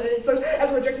also it serves as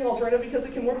a rejecting alternative because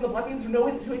they can morph from the block means there's no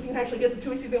way the 2AC can actually get the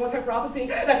 2ACs. The only time for options being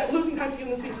that losing time to give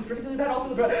in this speech is particularly bad. Also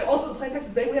the plain text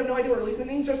debate, we have no idea what release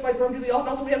means justifies firm to the off.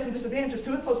 Also, we have some disadvantages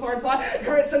to it. Postmodern thought,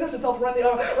 current centers itself around the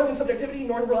urban subjectivity,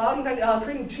 ignoring rurality,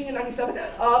 creating Chi in 97.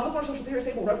 Postmodern social theory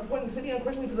stable rep point in the city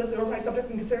unquestionably presents an organized subject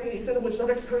and considering the extent of which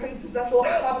subjects create conceptual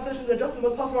opposition to the just the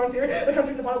most postmodern theory. The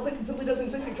country the final place and simply doesn't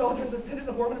exist. Control in terms of tended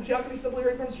normative geography simply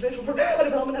reference to traditional term a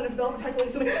development and a development calculating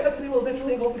assuming that city will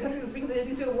eventually engulf the country. The speak of the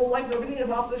idiocy of the world life and urbanity of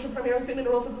opposition primarily statement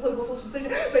of relative political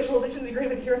socialization, spatialization, the degree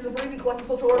of adherence and breathing collective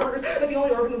social orders that the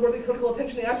only urban worthy critical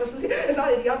attention the astrophysicity is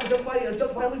not idiotic,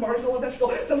 justifiably marginal and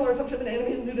vegetable. Similar assumption of an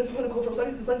animated new discipline of cultural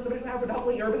studies that blends subject matter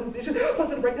predominantly urban with vision, plus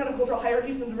the breakdown of cultural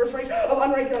hierarchies and the diverse range of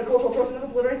unranked cultural choice and not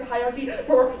obliterate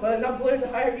the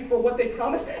hierarchy for what they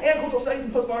promise. And cultural studies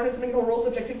and postmodernism ignore rural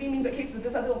subjectivity means that cases of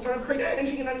disadvantage alternative create and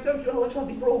in 97 if you want to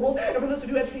deep rural rules. And for those who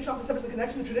do education often severs the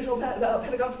connection to traditional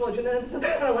pedagogical agenda emphasis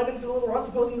and alignment to the liberal arts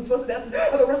supposing the supposed essence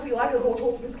of the rusty lack of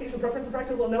cultural sophistication, preference, and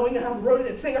practical knowing and how wrote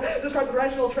it. Singer described the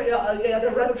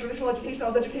rather traditional education. I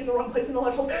was educated in the wrong place in the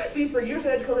intellectuals. See, for years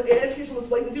educational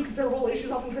displays and do consider rural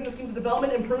issues often turn to schemes of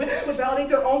development and improvement which validate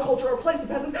their own culture or place. The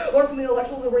peasants learn from the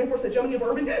intellectuals and reinforce the hegemony of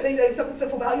urban. They accept the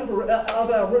central value of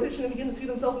erudition and begin to see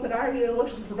themselves in the irony the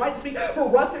intellectuals provide to speak for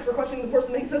rustics for questioning the force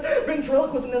that makes this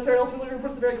ventriloquism necessary ultimately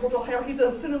reinforce the very cultural hierarchies that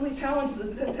ostensibly challenges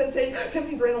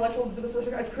tempting for intellectuals to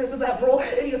criticism that role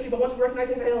idiocy. But once we recognize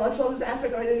anti-intellectual as an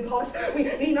aspect of identity politics, we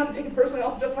need not to take it personally.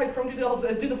 Also justify the firm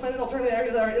do the planet alternative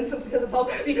area that are instance because it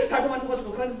solves the type of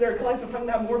ontological claims their clients are talking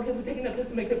about more because we're taking a piss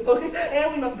to make it focus,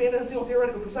 and we must abandon a single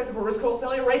theoretical perspective or risk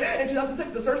failure rate. In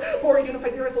 2006, the search for a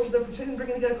unified theory of social differentiation,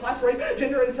 bringing together class, race,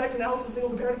 gender, and sex analysis, single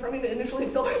comparative framing that initially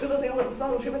appealed to those analytical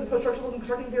styles and shaped by the post-structuralism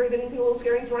constructing theory of anything a little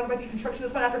scary and surrounded by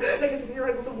deconstructionists, but after negative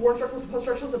theoretical civil war structuralists,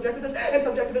 post-structuralists, objectivists, and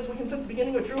subjectivists, we can sense the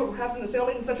beginning of true, or perhaps in the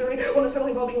stalemate in such a will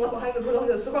necessarily involve being left behind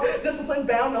the so-called discipline,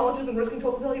 bound knowledges, and risking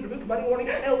total ability to boot, combining warning,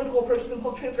 analytical approaches,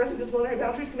 impulse transgressing disciplinary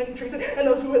boundaries, committing treason, and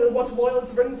those who are the ones loyal and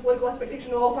subverting political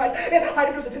expectation on all sides. And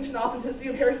Heidegger's attention to authenticity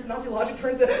of heritage Nazi logic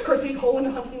turns the critique Holland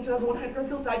and Hunting 2001 Heidegger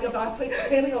appeals to the idea of diaspora,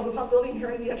 handling of the possibility of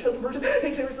inheriting the chosen virgin,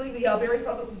 take seriously the various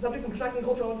processes of the subject and constructing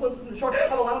cultural influences in the short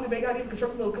of allowing the vague idea of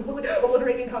constructing the completely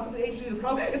obliterating concept of age usually the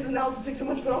problem is the analysis takes too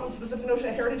much on the specific notion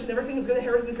of heritage, and everything is good at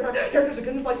heritage. Characters are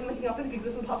goodness, like making authentic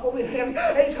existence possible. And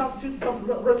age constitutes itself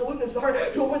resoluteness. It's hard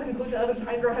to avoid the conclusion others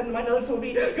behind our head and mind others who would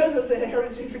be good, those that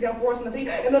heritage history down for us and the thief,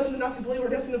 and those who do not believe we're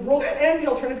destined to rule. And the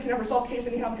alternative can never solve the case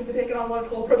anyhow because they take an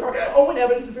ontological approach. Our own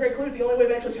evidence is very clear that the only way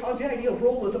of actually challenging the idea of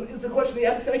ruralism is to question the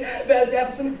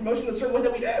epistemic promotion in a certain way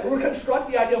that we reconstruct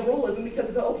the idea of ruralism,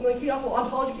 because the ultimately key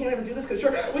ontology can't ever do this, because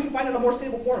sure, we can find it a more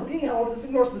stable form of being. However, this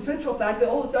ignores the central fact that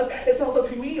all it does is tells us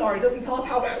who we are. It doesn't tell us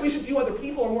how we should view other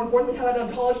people, or more importantly, how that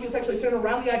ontology is actually centered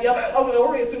around the idea of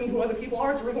already assuming who other people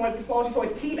are. It's the reason why epistemology is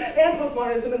always key, and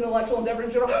postmodernism and intellectual endeavor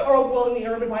in general are overwhelmingly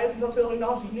urban bias, and thus failing to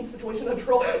acknowledge the unique situation of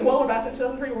control. Well, or Bassett in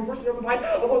 2003, reversing urban bias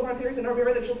of both our theories and our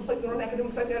very that shields a place in the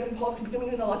academic side, and politics becoming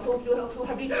an intellectual field,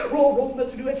 heavy roles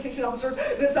supposed to do education officers.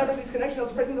 This diversity's connection of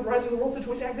surprising the rise of the world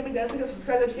situation, academic destiny of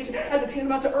education as a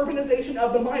tantamount to urbanization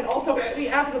of the mind. Also, the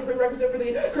app is a prerequisite for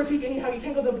the critique. Anyhow, you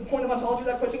can't go to the point of ontology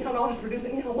without questioning how knowledge is produced.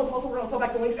 Anyhow, let's also we're going to sell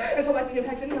back the links and sell back the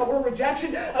impacts. Anyhow, we're a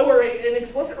rejection, or an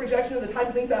explicit rejection of the type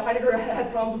of things that Heidegger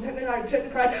had problems with.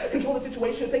 Technocrat control the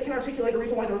situation. If they can articulate a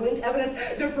reason why their link evidence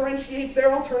differentiates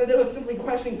their alternative of simply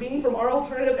questioning being from our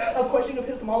alternative of questioning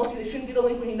epistemology, they shouldn't get a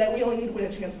link, meaning that we only need to win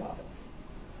a chance of offense.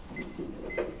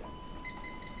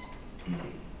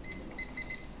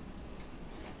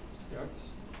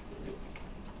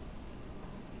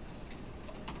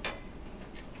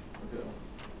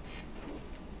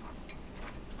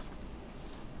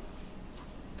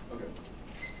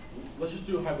 Let's just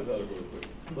do a hypothetical really quick.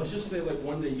 Let's just say like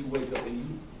one day you wake up and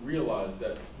you realize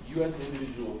that you as an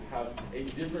individual have a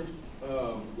different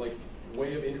like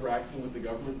way of interacting with the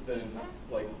government than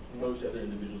like most other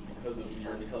individuals because of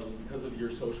your intelligence, because of your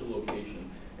social location.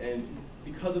 And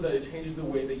because of that, it changes the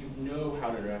way that you know how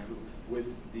to interact with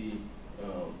the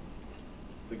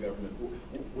government.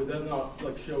 Would that not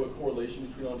like show a correlation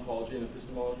between ontology and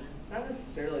epistemology? Not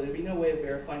necessarily. There'd be no way of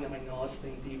verifying that my knowledge is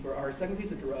any deeper. Our second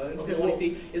piece of drugs, okay, well,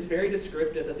 see, is very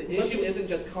descriptive that the issue isn't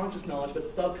just conscious knowledge, but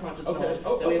subconscious knowledge.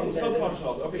 Subconscious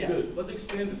knowledge. Okay, yeah. Good. Let's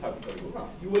expand this hypothetical. Huh.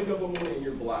 You wake up one morning and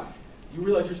you're black. You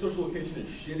realize your social location is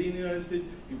shitty in the United States.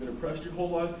 You've been oppressed your whole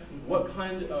life. What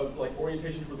kind of like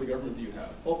orientation toward the government do you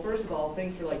have? Well, first of all,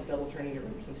 thanks for like double turning your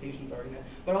representations argument.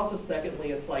 But also,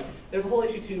 secondly, it's like there's a whole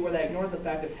issue too where that ignores the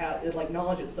fact of how like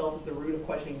knowledge itself is the root of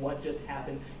questioning what just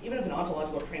happened. Even if an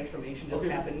ontological transformation just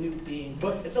happened, new being.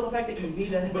 But it's still the fact that you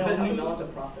need to know how knowledge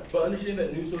and process. But understanding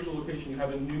that new social location, you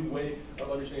have a new way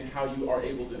of understanding how you are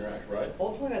able to interact, right?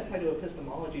 Ultimately, that's tied to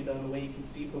epistemology, though, in the way you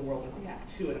conceive the world and react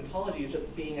to it. Ontology is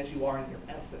just being as you are in your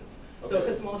essence. So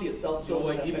epistemology itself. So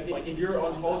like if your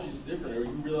ontology is different, or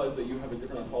you realize that you have a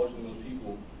different ontology than those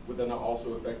people, would that not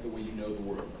also affect the way you know the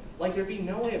world? Like there'd be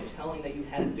no way of telling that you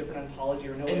had a different ontology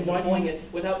or no way of deploying it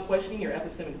without questioning your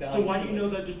epistemic values. So why do you know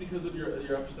that just because of your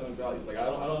epistemic values? Like I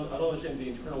don't understand the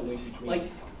internal link between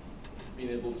like being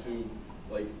able to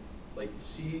like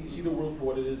see the world for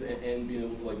what it is and being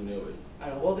able to like know it. I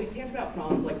don't know. Well, the tantamount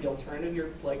problems, like the alternative you're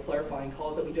like clarifying,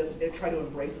 calls that we just try to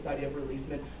embrace this idea of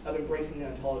releasement, of embracing the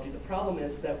ontology. The problem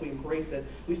is that if we embrace it,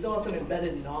 we still have some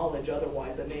embedded knowledge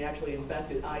otherwise that may actually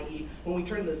infect it, i.e., when we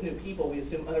turn to this new people, we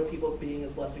assume other people's being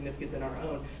is less significant than our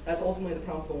own. That's ultimately the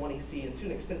problem of the 1EC, and to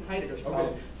an extent, Heidegger's problem.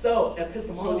 Okay. So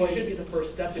epistemology should be the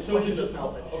first step to question this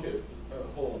knowledge. Okay,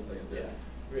 hold on one second there.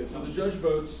 Yeah. Okay, so the judge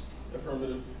votes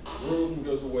affirmative, ruralism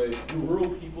goes away. Do rural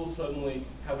people suddenly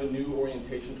have a new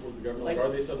orientation towards the government? Like are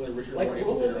they suddenly richer and more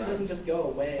able to interact? Ruralism doesn't just go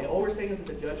away. All we're saying is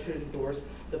that the judge should endorse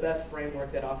the best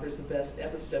framework that offers the best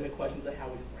epistemic questions of how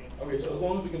we frame. Okay, so as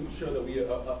long as we can show that we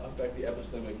affect the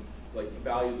epistemic like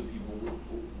values of people,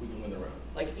 we can win the round.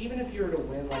 Like even if you were to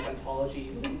win like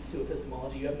ontology leads to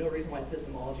epistemology, you have no reason why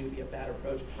epistemology would be a bad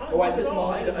approach, or why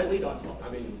epistemology doesn't lead ontology. I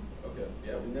mean, okay,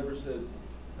 yeah, we never said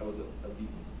that was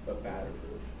a bad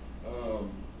approach.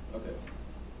 Okay.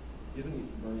 Do you have any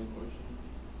burning questions?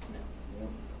 No.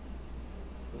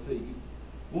 Let's say,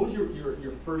 what was your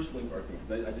first link argument?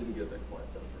 Because I didn't get that quite.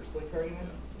 The first link argument?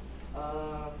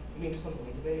 Yeah. You mean just on the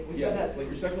link debate? We said that. Like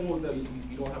your second one was that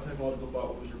you don't have technological thought.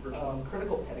 What was your first one?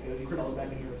 Critical pedagogy sells back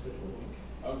into your residual link.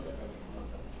 Okay.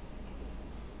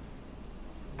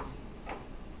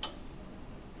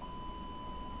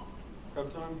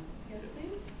 Prep time? Yes,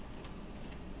 please.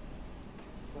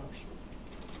 Oh, sure.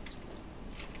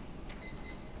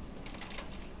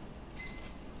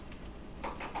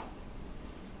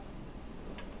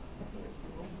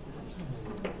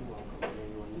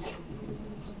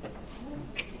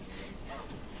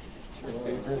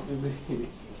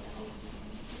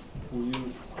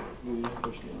 Will you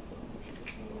push the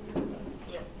envelope?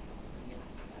 Yeah.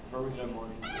 Or we done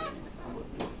morning?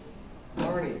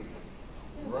 Morning.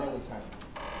 We're running the time.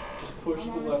 Just push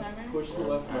the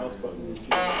left mouse button.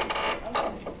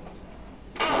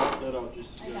 that out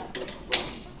just. I got it.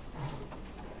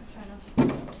 Try not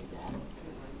to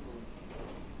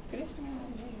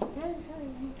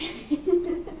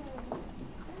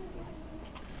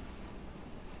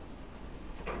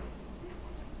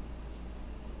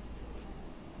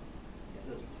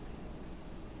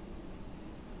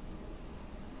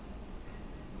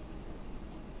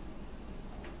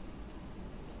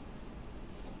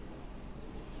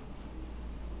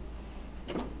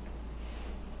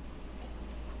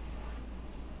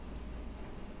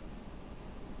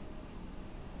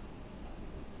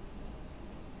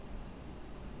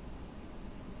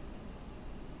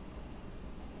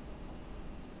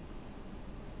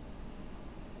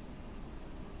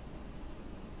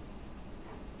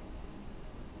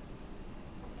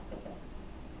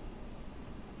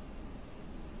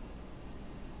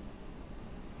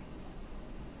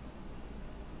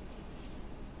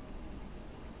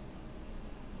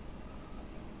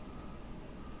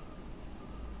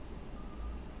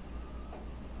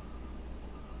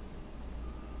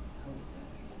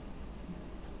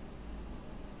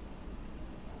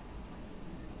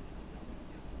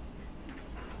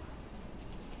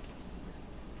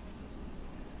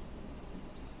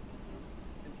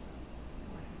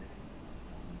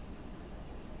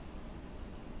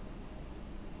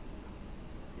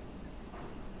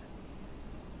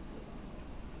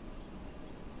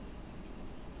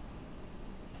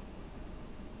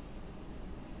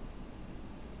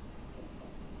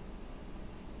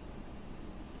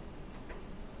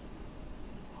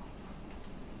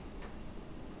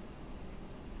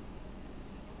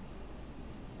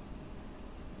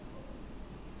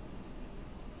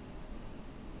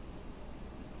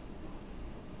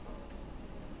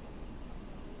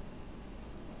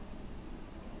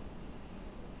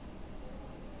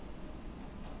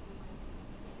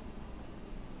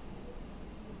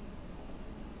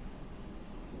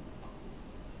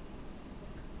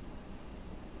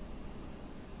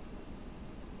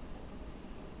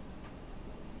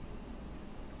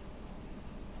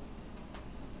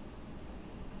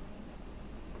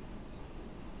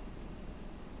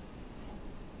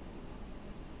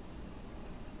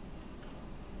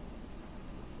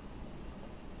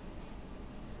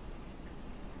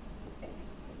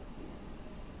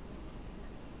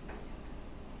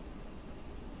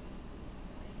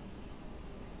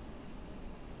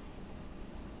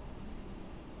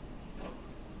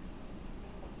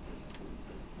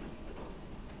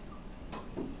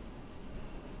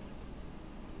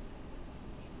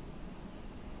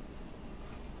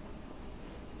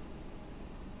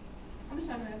How much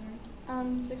time do I have, Mary?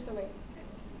 6:08.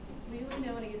 Will you let me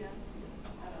know when I get done?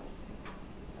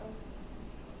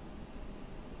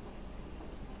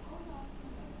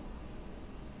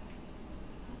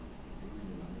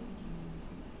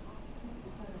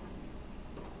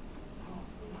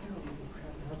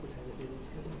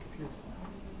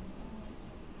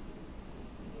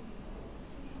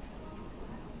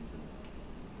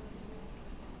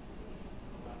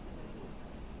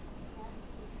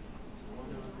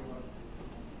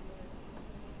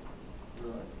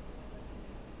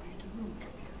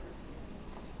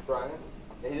 Brian,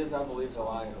 he does not believe in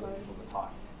allowing other people to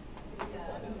talk.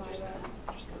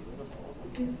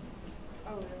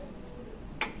 Oh, really?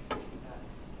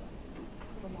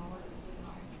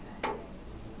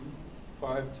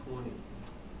 5:20.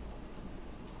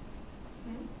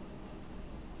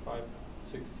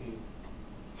 5:16.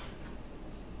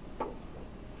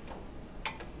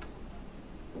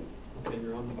 Okay,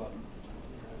 you're on the button.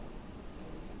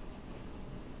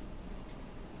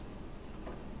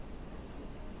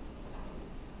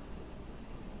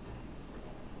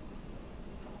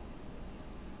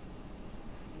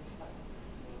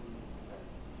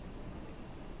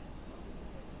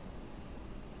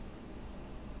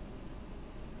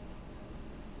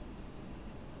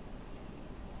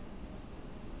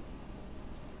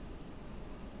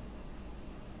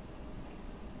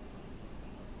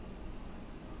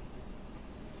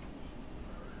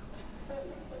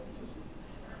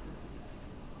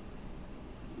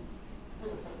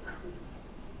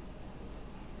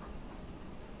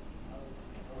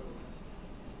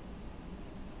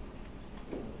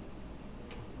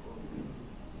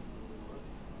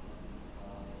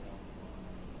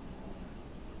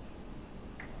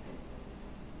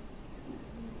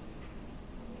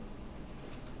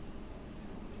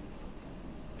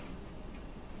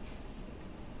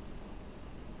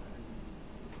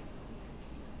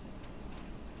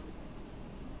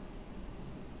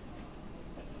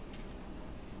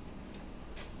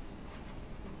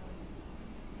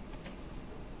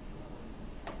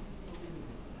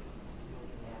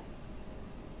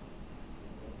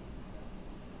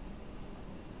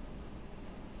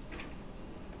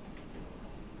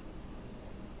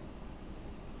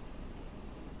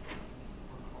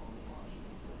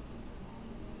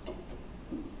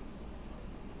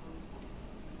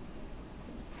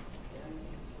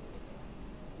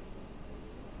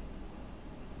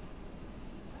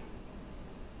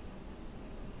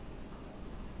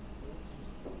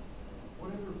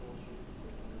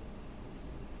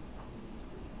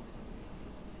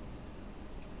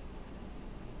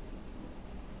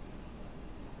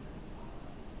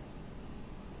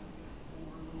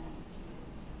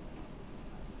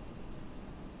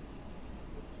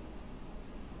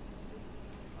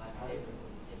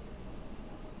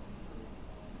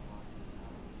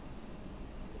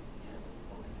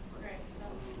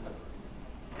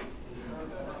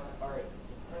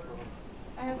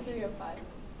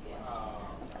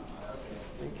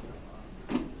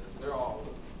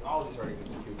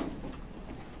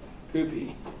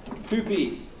 Poopy.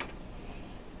 Poopy.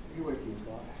 You wait, you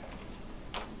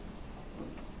Scott.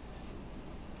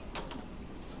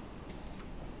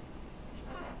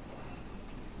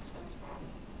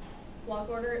 Block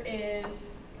order is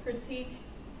critique,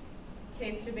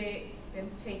 case debate, and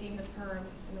taking the perm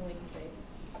in the link debate.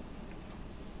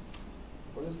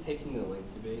 What does taking the link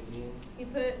debate mean? He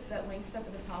put that link stuff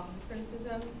at the top of the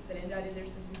criticism, that indicted their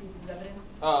specific pieces of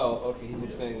evidence. Oh, okay, he's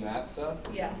explaining that stuff?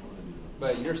 Yeah.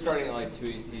 But you're starting at like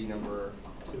 2AC number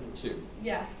 2.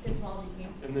 Yeah, epistemology key.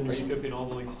 And then you're Are you- skipping all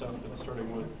the link stuff that's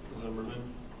starting with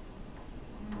Zimmerman.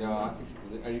 No, I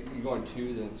think, are you going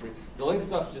 2, then 3? The link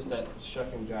stuff's just that shuck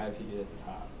and jive he did at the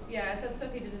top. Yeah, it's that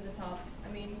stuff he did at the top.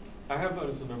 I mean, I have that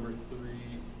as a number 3.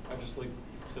 I just like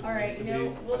said all right, link you know,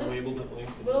 debate. we'll I just labeled it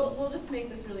link debate. we'll just make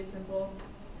this really simple.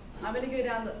 I'm gonna go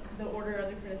down the order of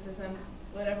the criticism.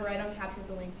 Whatever I don't capture with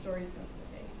the link stories goes to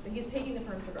the take. But he's taking the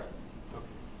perms regardless.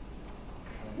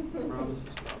 Okay. Promise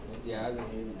is promise. Yeah, I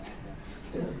didn't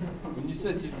when you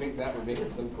said you'd make that would make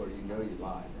it simpler, you know you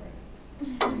lied,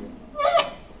 right?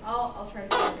 I'll try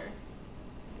to figure.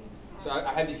 So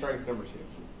I have you starting with number 2.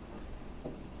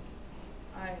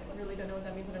 I really don't know what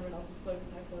that means when everyone else is slow because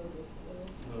my flow looks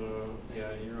slow.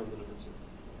 Yeah, you're on the number 2.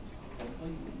 I feel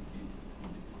like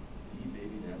you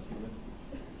baby nasty in this.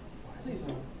 Please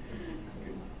don't.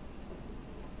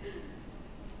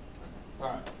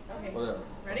 Alright, Okay. whatever.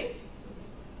 Ready?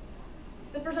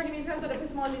 The first argument is about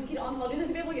epistemology is key to ontology. There's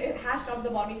a bit like hashed off the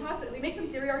bottom. He makes some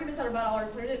theory arguments that are about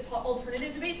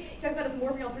alternative debate. He talks about its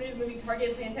morphing, alternative, moving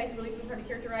target, plain text, release was hard to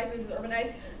characterize. This is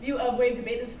urbanized view of wave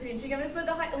debate. This is creating cheek evidence. But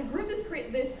the group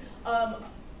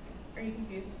are you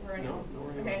confused? Where are you? No, no,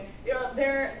 we're Okay.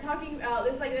 They're talking about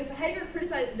this Heidegger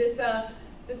criticized this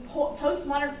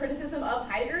postmodern criticism of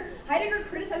Heidegger. Heidegger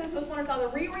criticizes postmodern thought. The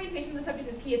reorientation of the subject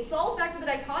is key. It solves back to the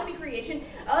dichotomy creation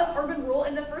of urban rural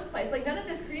in the first place. Like none of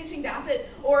this creating Bassett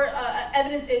or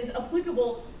evidence is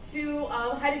applicable to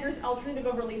Heidegger's alternative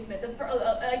of releasement.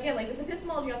 Again, like this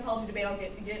epistemology ontology debate I'll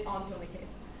get onto in the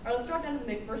case. All right, let's drop down to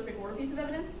the first big order piece of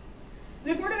evidence.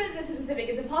 The core evidence is specific.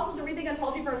 It's impossible to rethink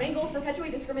ontology for our main goal is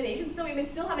perpetuate discrimination, so that we may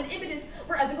still have an impetus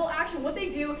for ethical action. What they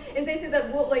do is they say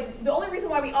that the only reason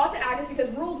why we ought to act is because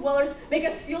rural dwellers make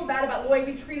us feel bad about the way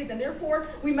we treated them. Therefore,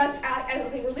 we must act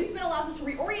ethically. Releasement allows us to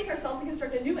reorient ourselves and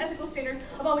construct a new ethical standard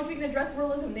upon which we can address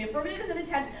ruralism. The affirmative is an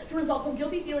attempt to resolve some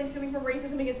guilty feelings stemming from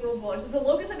racism against rural dwellers. As a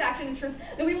locus of action ensures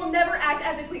that we will never act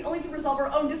ethically, only to resolve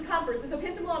our own discomforts. This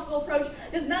epistemological approach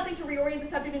does nothing to reorient the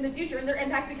subject in the future, and their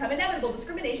impacts become inevitable.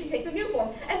 Discrimination takes a new form,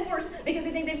 and worse, because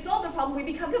they think they've solved the problem, we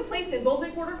become complacent. Both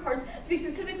big order cards speak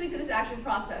specifically to this action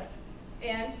process.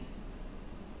 And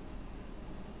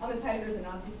on this Heidegger's and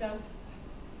Nazi stuff.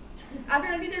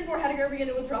 After 1934, Heidegger began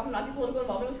to withdraw from Nazi political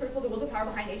involvement. Was critical of the will to power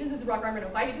behind nations. It's a Rock Reimer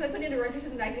 05. He just put into register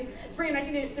in the spring of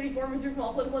 1934, withdrew from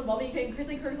all political involvement. He became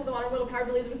increasingly critical of the modern will to power,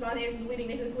 believed it was one of the nations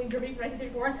leading nations, including Germany from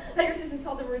 1934 on. Heidegger's system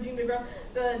sought the regime to grow,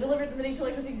 delivered the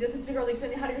intellectual existence to grow. The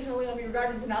extent that Heidegger should only be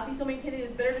regarded as a Nazi, still maintaining that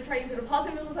it's better to try to sort of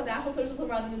positive influence on national socialism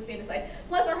rather than stand aside.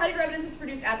 Plus, our Heidegger evidence was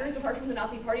produced after his departure from the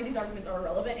Nazi Party. These arguments are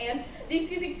irrelevant, and the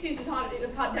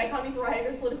dichotomy for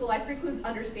Heidegger's political life precludes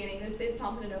understanding. This is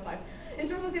Thompson in 05.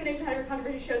 Historical examination of Heidegger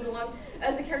controversy shows along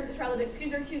as the character of the trial that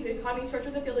excuse or accused, the economy structure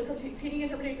of the field of competing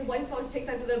interpretations of blind scholars take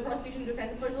sides of the prosecution and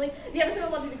defense. Unfortunately, the adversarial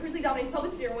logic increasingly dominates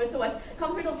public sphere with the West.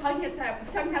 Comes of talking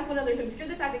past one another to obscure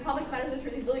the fact that complex matters of the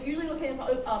truth is usually located in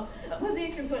opposing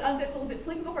extremes, so unfit for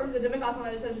political purposes of demagogues on the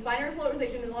other side. Binary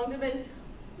polarization and long divisions.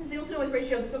 The single to noise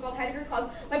ratio of the so-called Heidegger cause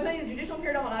by putting the judicial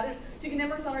paradigm on either to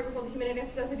condemn or exonerate before the human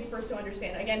necessity first to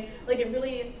understand. Again, like it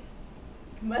really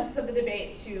messes up the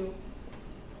debate to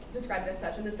described as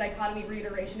such, and this dichotomy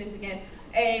reiteration is again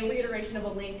a reiteration of a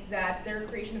link that their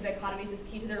creation of dichotomies is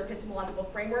key to their epistemological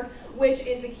framework, which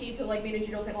is the key to like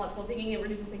managerial technological thinking. It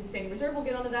reduces things to standing reserve. We'll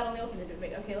get onto that on the alternative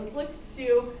debate. Okay, let's look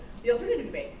to the alternative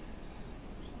debate.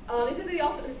 They said that the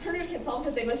alternative can't solve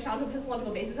because they must challenge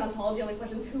epistemological basis. Ontology only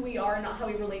questions who we are and not how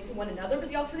we relate to one another. But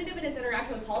the alternative in its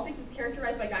interaction with politics is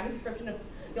characterized by Guyman's description of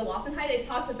Gelassenheit. It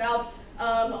talks about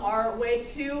our way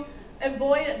to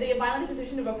avoid the violent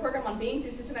imposition of a program on being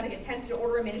through systematic attempts to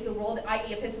order and manage the world,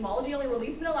 i.e. epistemology. Only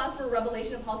releasement allows for a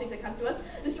revelation of politics that comes to us,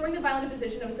 destroying the violent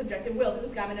imposition of a subjective will. This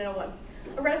is Guyman in 01.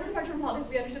 A radical departure from politics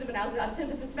we understood of now as an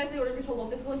attempt to systematically order and control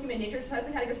both physical and human nature.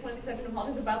 President Heidegger's point of exception of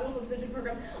politics, a violent imposition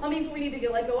program on means what we need to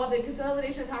let go of. The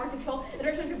consolidation of power and control, the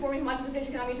direction of conforming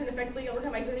homogenization cannot be turned effectively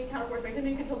overcome by exerting counterforce, by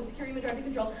attempting to control the security and majority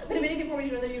control, but admitting conformity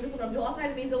to another universal norm.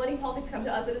 Gelassenheit means that letting politics come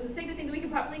to us. It is a mistake to think that we can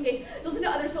properly engage those into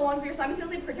others so long as we are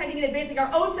simultaneously protecting and advancing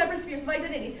our own separate spheres of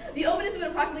identities. The openness of an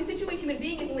approximately situate human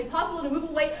being is only possible to move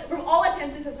away from all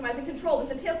attempts to systemize and control.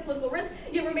 This entails political risk,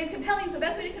 yet remains compelling as the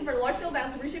best way to convert a large-scale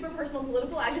violence to reshape our personal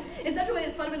political action in such a way that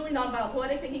is fundamentally non-violent.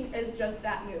 Poetic thinking is just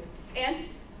that move. And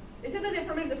they said that the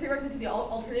affirmative is a prerequisite to the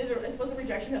alternative, or explicit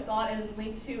rejection of thought, and is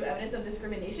linked to evidence of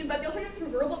discrimination. But the alternative is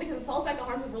preferable because it solves back the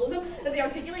harms of ruralism that they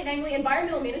articulate, namely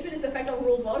environmental management and its effect on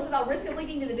rural dwellers without risk of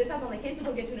linking to the dissents on the case, which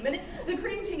we'll get to in a minute. The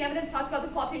cringing evidence talks about the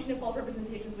co-optation of false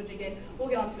representations, which again, we'll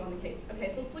get onto on the case.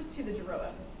 Okay, so let's look to the Giroux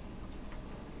evidence.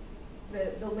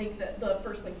 The link, the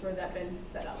first link story that's been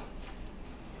set up.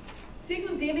 Six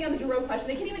was damning on the Giroux question.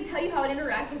 They can't even tell you how it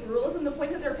interacts with ruralism. The point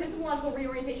is that their epistemological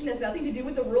reorientation has nothing to do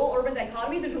with the rural-urban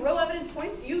dichotomy. The Giroux evidence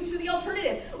points you to the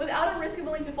alternative, without a risk of a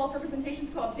link to false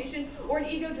representations, co-optation, or an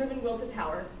ego-driven will to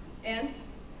power. And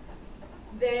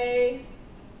they,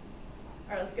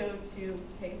 all right, let's go to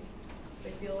case.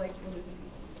 They feel like we're losing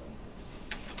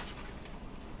people.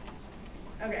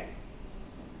 Okay.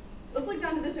 Let's look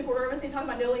down to this before evidence. They talk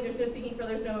about no link, there's no speaking for,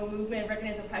 there's no movement,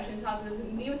 recognize oppression, talk about this,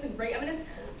 it's some great evidence.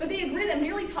 But they agree that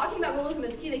merely talking about ruralism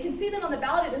is key. They can see that on the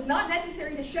ballot it is not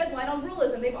necessary to shed light on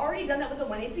ruralism. They've already done that with the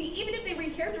 1AC, even if they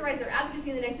recharacterize their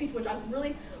advocacy in the next speech, which I'm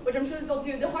sure that they'll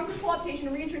do. The harms of co-optation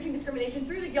and re-entrenching discrimination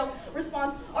through the guilt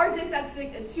response are dissets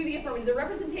to the affirmative. The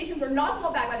representations are not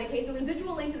solved back by the case. A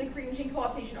residual link to the cringing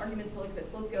co-optation argument still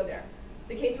exists. So let's go there.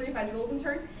 The case reifies rules in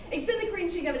turn. Extend the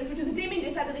cringing evidence, which is a damning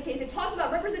dissent of the case. It talks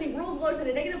about representing rural dwellers in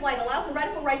a negative light, allows the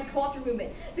radical right to co-opt your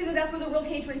movement. Say that that's where the real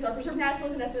cage rates are, preserve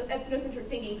nationalism and ethnocentric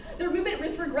thinking. Their movement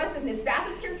risks regressiveness.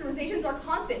 Bassett characterizations are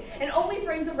constant and only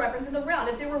frames of reference in the round.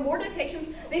 If there were more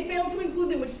depictions, they failed to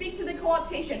include them, which speaks to the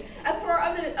co-optation. As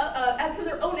per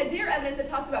their own Adair evidence, it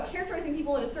talks about characterizing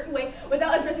people in a certain way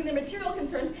without addressing their material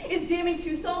concerns is damning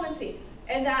to solvency.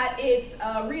 And that it's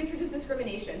reintroduces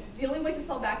discrimination. The only way to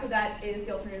solve back with that is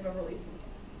the alternative of release.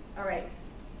 All right,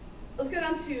 let's go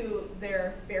down to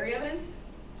their Barry evidence.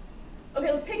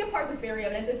 Okay, let's pick apart this Barry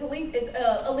evidence. It's a link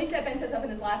that Ben sets up in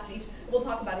his last speech. We'll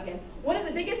talk about again. One of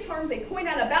the biggest harms they point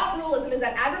out about ruralism is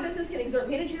that agribusiness can exert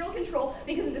managerial control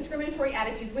because of discriminatory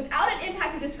attitudes. Without an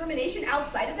impact of discrimination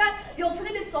outside of that, the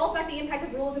alternative solves back the impact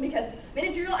of ruralism because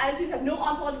managerial attitudes have no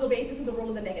ontological basis in the world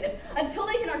of the negative. Until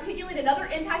they can articulate another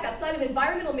impact outside of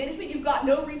environmental management, you've got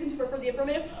no reason to prefer the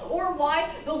affirmative or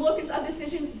why the locus of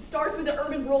decision starts with the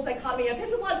urban-rural dichotomy.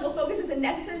 Epistemological focus isn't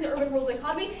necessary in the urban-rural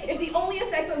dichotomy if the only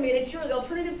effects are managerial. The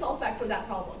alternative solves back for that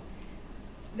problem.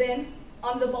 Then,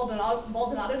 on the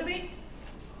Baldonado debate,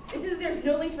 they say that there's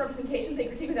no link to representations. They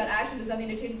critique without action does nothing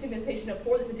to change the stigmatization of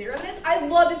poor. This Adair evidence. I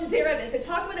love this Adair evidence. It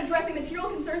talks about addressing material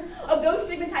concerns of those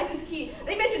stigmatized as key.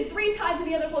 They mentioned 3 times in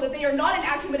the other flow that they are not in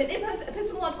action, but an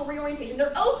epistemological reorientation.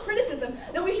 Their own criticism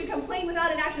that we should complain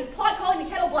without an action is pot calling the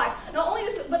kettle black. Not only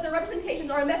this, but their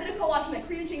representations are a method of co-option that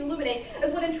Creed and Ching illuminate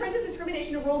as what entrenches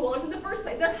discrimination of rural dwellers in the first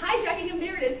place. Their hijacking of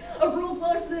narratives of rural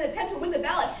dwellers as an attempt to win the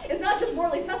ballot is not just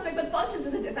morally suspect, but functions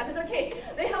as a dissent to their case.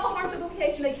 They have a harm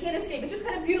implication they can't escape. It's just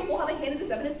kind of beautiful how they handed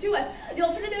this evidence to us. The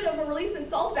alternative of a releasement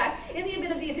solves back in the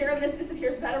event of the Adair evidence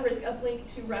disappears without a risk of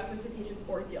link to representations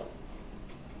or guilt.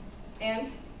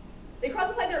 And they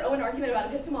cross-applied their own argument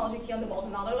about epistemology key on the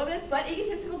Baldonado evidence, but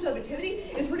egotistical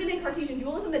subjectivity is rooted in Cartesian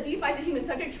dualism that deifies a human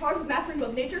subject charged with mastering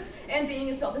both nature and being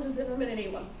itself. This is Zimmerman in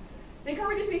A1. The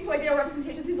encouragement speaks to ideal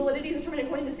representations whose validity is determined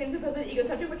according to the standards imposed by the ego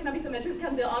subject, but cannot be so measured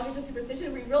becomes the object of superstition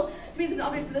and revealed to be an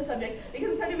object for the subject.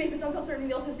 Because the subject makes its own self-certainty,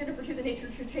 the ultimate standard for truth and nature,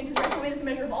 truth changes rational man is the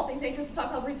measure of all things. Nature is the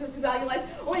stockpile of resources who value lies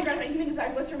only gratifying human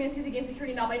desires. Western man seeks to gain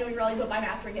security not by knowing reality, but by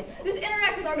mastering it. This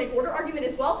interacts with our make-order argument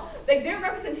as well. Like their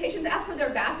representations, as per their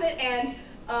Bassett and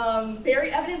Barry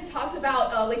evidence, talks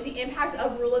about like the impact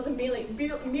of ruralism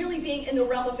merely being in the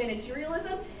realm of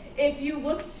managerialism. If you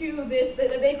look to this,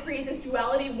 they create this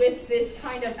duality with this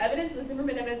kind of evidence. The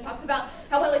Zimmerman evidence talks about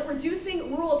how by like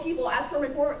reducing rural people, as per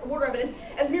McWhorter evidence,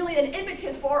 as merely an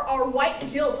impetus for our white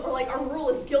guilt or like our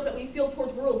ruralist guilt that we feel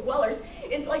towards rural dwellers,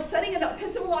 it's like setting an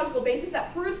epistemological basis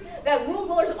that proves that rural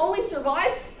dwellers only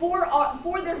survive for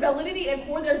their validity and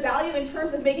for their value in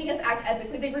terms of making us act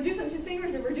ethically. They reduce them to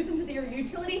singers, they reduce them to the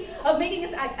utility of making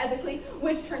us act ethically,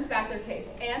 which turns back their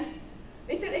case. And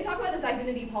they talk about this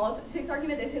identity politics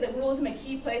argument. They say that ruralism a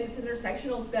key place, it's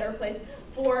intersectional, it's a better place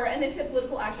for, and they say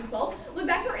political action solves. Look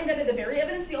back to our indent of the Barry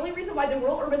evidence. The only reason why the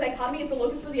rural-urban dichotomy is the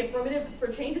locus for the affirmative for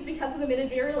change is because of the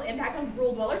managerial impact on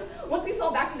rural dwellers. Once we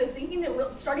solve back to this thinking,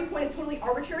 the starting point is totally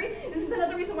arbitrary. This is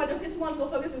another reason why their epistemological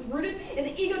focus is rooted in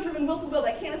the ego-driven will to will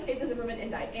that can't escape the Zimmerman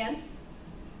indite. And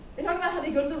they talk about how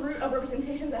they go to the root of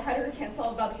representations that Heidegger can't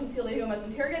solve about the concilio most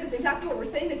interrogate. That's exactly what we're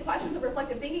saying. The questions of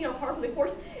reflective thinking are par for the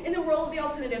course in the world of the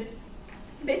alternative.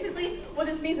 Basically, what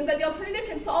this means is that the alternative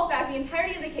can solve back the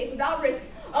entirety of the case without risk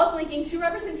of linking to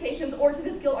representations or to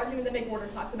this guilt argument that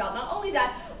McWhorter talks about. Not only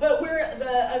that, but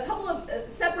a couple of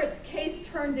separate case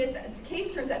turns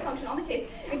that function on the case,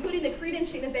 including the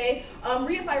credentialing that they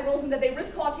reify rules and that they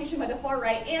risk co-optation by the far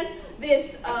right, and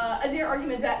this Adair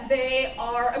argument that they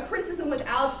are a criticism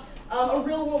without a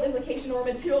real-world implication or a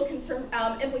material concern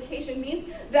implication means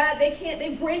that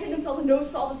they've granted themselves no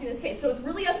solvency in this case. So it's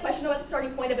really a question about the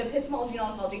starting point of epistemology and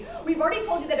ontology. We've already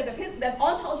told you that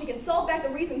ontology can solve back the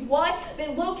reasons why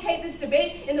they locate this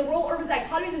debate in the rural-urban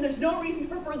dichotomy, then there's no reason to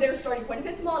prefer their starting point.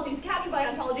 Epistemology is captured by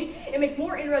ontology. It makes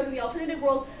more inroads in the alternative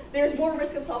world. There's more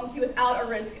risk of solvency without a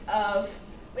risk of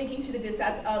linking to the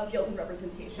dissats of guilt and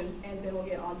representations, and then we'll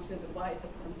get on to why the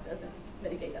perm doesn't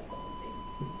mitigate that solvency.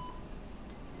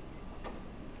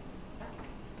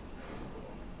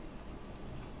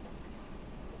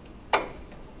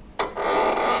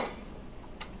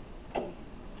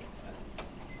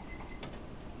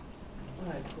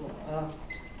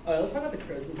 All right, let's talk about the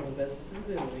criticism of this. This is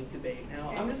the link debate.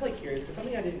 Now, I'm just curious, because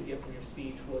something I didn't get from your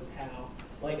speech was how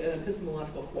an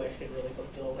epistemological question really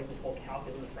fulfills this whole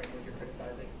calculative framework you're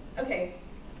criticizing. Okay,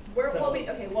 what we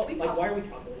talk. Why are we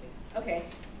calculating? Okay,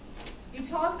 you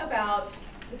talk about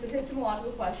this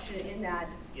epistemological question in that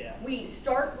we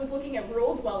start with looking at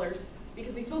rural dwellers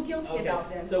because we feel guilty about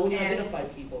them. So when you identify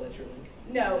people, that's your link.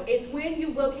 No, it's when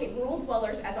you locate rural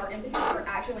dwellers as our impetus for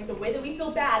action, like the way that we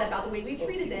feel bad about the way we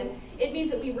treated them. It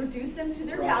means that we reduce them to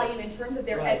their value in terms of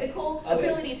their ethical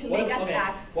ability to make us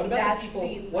act. What about that's the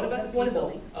people? What about the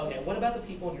people? Okay, what about the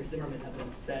people in your Zimmerman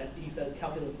evidence that he says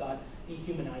calculative thought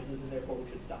dehumanizes and therefore we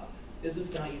should stop? Is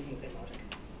this not using the same logic?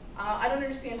 I don't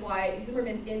understand why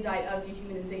Zimmerman's indite of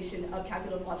dehumanization of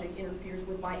calculative logic interferes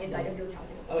with my indite of your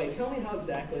calculative logic. Okay, tell me how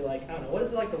exactly, I don't know, what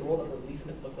does the role of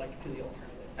releasement look like to the alternative?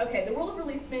 Okay, the role of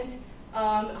releasement,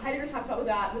 Heidegger talks about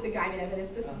with the Gaiman evidence,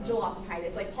 this is Jill Austin-Heide.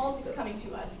 It's like politics coming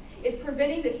to us. It's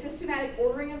preventing the systematic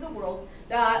ordering of the world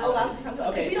that allows it to come to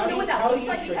us. Okay, we don't know what that looks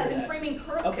like because in that? framing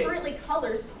currently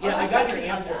colors yeah, are I got your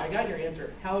answer. I got your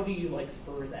answer. How do you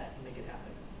spur that and make it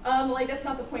happen? That's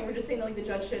not the point. We're just saying that the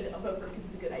judge should vote for it because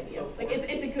it's a good idea.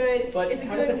 It's a good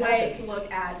way to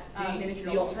look at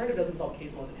managerial. The alternative doesn't solve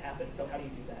case laws that happen. So how do you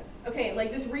do that? Okay,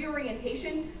 this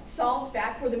reorientation solves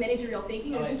back for the managerial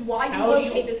thinking, which is why you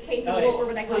locate this case in the rural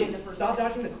urban dichotomy in the first place. Stop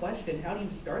dodging the question. How do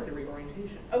you start the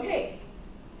reorientation? Okay,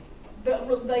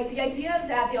 the idea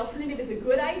that the alternative is a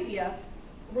good idea,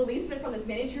 releasement from this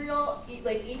managerial,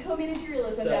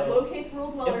 eco-managerialism that locates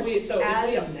rural dwellers if we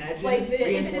imagine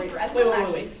the impetus for ethical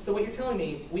action. Wait. So what you're telling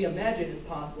me, we imagine it's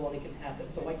possible and it can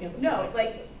happen. So why can't the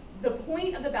the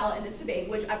point of the ballot in this debate,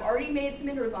 which I've already made some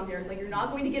inroads on there, you're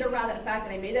not going to get around that fact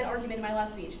that I made that argument in my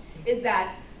last speech, is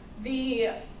that the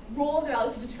role of the ballot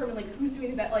is to determine who's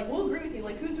doing the better. We'll agree with you.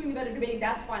 Who's doing the better debating?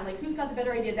 That's fine. Who's got the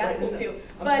better idea? That's cool too.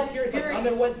 I'm just curious.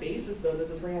 On what basis though does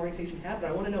this reorientation happen?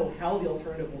 I want to know how the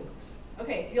alternative works.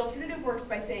 Okay, the alternative works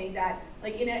by saying that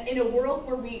in a world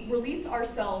where we release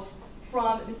ourselves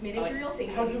from this managerial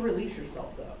thinking. How do you release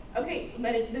yourself though? Okay,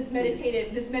 this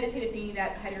meditative thinking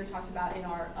that Heidegger talks about in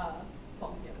our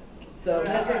solvency evidence. So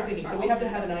meditative thinking. So we have to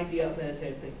have an idea of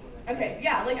meditative thinking. Okay,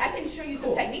 yeah, I can show you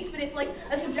some techniques, but it's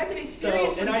a subjective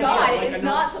experience with God. It's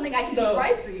not something I can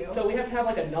describe for you. So we have to have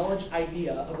a knowledge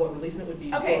idea of what releasement would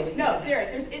be. Okay, no, Derek,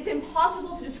 it's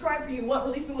impossible to describe for you what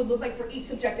releasement would look like for each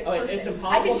subjective person. It's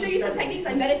impossible. I can show you some techniques.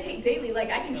 I meditate daily.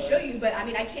 I can show you, but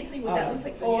I can't tell you what that looks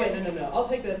like for you. No. I'll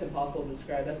take that it's impossible to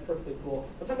describe. That's perfectly cool.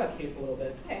 Let's talk about case a little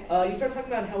bit. Okay. You start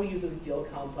talking about how we use this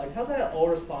guilt complex. How's that at all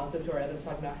responsive to our evidence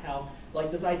talking about how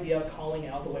this idea of calling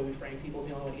out the way we frame people is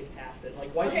the only way to get past it?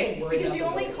 Why should we worry because about you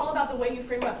only call about the way you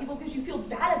frame about people because you feel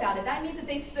bad about it. That means that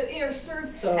they are served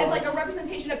as a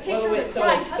representation, a picture of the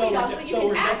crime coming off so that you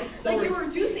can act you're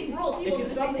reducing rural people to the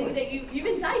same thing that you've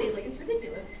indicted. It's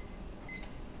ridiculous.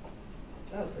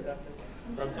 That was productive.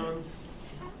 Prep time?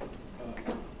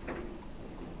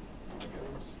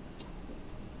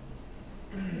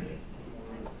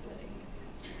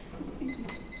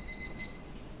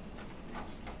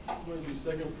 I'm going to do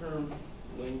second perm,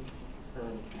 link,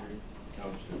 perm, theory. No,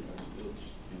 I'm just kidding. It'll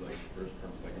just be first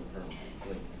perm, second perm,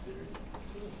 link, theory.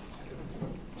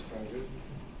 Sound good?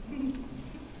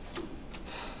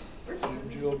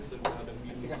 Jokes about the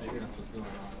music. That's what's going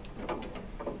on.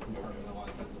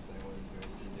 Compartmentalize it the same way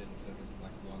as he did instead of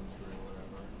one through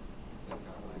whatever. That's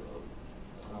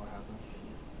not what happened.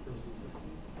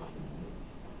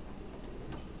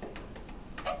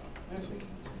 Actually,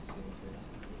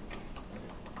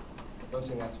 I'm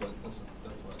saying that's what.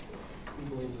 We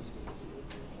believe this.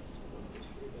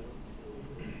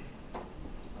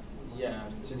 Yeah.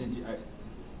 So did you?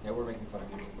 Yeah, we're making fun of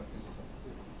you, but this is.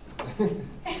 So,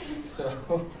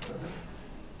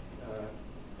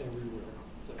 Everywhere.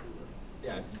 It's everywhere.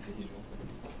 yeah, it's a huge one.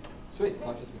 Sweet, it's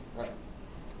not just me. All right.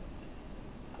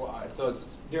 Well, so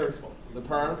it's Derek's fault. the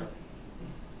perm.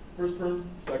 First perm,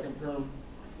 second perm,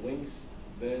 links,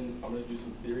 then I'm gonna do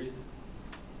some theory.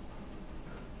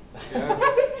 Yes.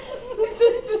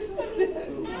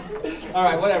 All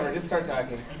right, whatever. Just start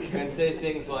talking and say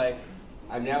things like,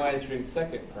 "I'm now entering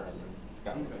second perm." And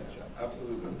Scott will finish up.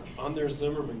 Absolutely. On their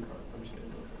Zimmerman card. I'm just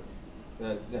kidding.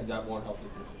 That won't help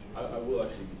this position. I will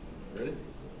actually be saying, ready?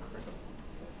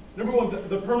 Number one,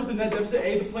 the permanent net deficit.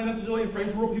 A, the plan necessarily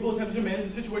frames rural people attempting to manage the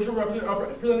situation presented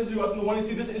to us in the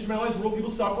 1AC. This instrumentalizes rural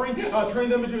people's suffering, turning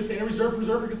them into a standard reserve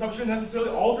preserved for consumption, and necessarily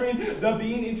altering the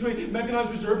being into a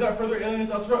mechanized reserve that further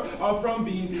alienates us from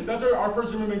being. That's our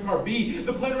first Zimmerman card. B,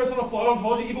 the plan rests on a flawed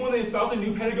ontology. Even when they espouse a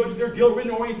new pedagogy, their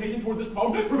guilt-ridden orientation toward this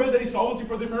problem prevents any solvency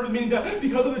for the affirmative, meaning that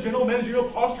because of the general managerial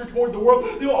posture toward the world,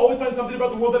 they will always find something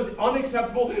about the world that is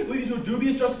unacceptable, leading to a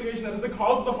dubious justification that is the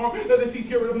cause of the harm that they seek to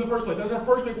get rid of in the first place. That's our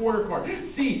first order card.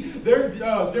 C, their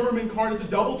Zimmerman card is a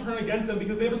double turn against them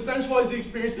because they've essentialized the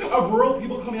experience of rural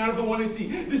people coming out of the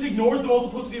 1AC. This ignores the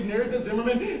multiplicity of narratives that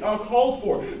Zimmerman calls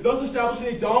for, thus establishing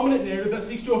a dominant narrative that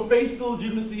seeks to efface the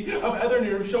legitimacy of other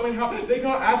narratives, showing how they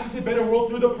cannot access a better world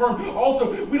through the perm.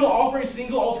 Also, we don't offer a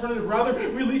single alternative. Rather,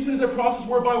 releasement is a process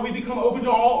whereby we become open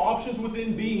to all options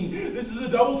within being. This is a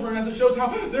double turn as it shows how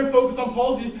their focus on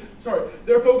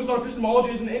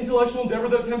epistemology is an intellectual endeavor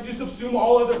that attempts to subsume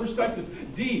all other perspectives.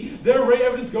 D, their array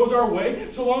evidence goes our way.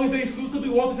 So long as they exclusively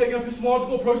want to take an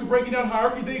epistemological approach to breaking down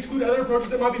hierarchies, they exclude other approaches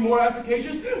that might be more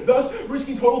efficacious, thus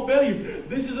risking total failure.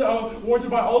 This is warranted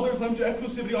by all their claims to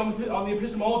exclusivity on the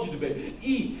epistemology debate.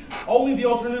 E, only the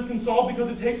alternative can solve because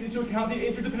it takes into account the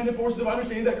interdependent forces of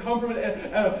understanding that come from an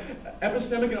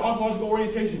epistemic and ontological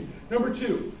orientation. Number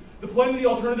 2, the plan and the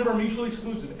alternative are mutually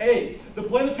exclusive. A, the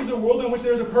plan assumes a world in which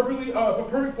there is a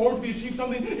perfect form to be achieved.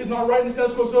 Something is not right in the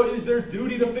status quo, so it is their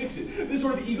duty to fix it. This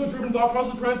sort of ego-driven thought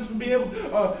process prevents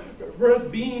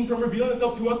being from revealing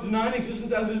itself to us, denying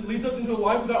existence as it leads us into a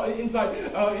life without insight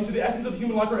into the essence of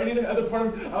human life or any other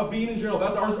part of being in general.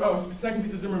 That's our second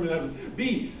piece of Zimmerman evidence.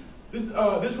 B,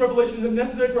 this revelation is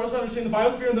necessary for us to understand the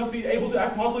biosphere and thus be able to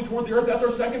act positively toward the earth. That's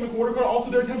our second McWhorter card. Also,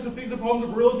 their attempts to fix the problems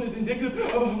of realism is indicative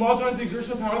of a homogenized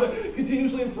exertion of power that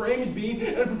continuously inframes being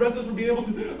and prevents us from being able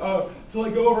to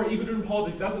let go of our ego-driven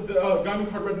politics. That's what the Gaiman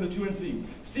card read in the 2 and C.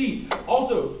 C,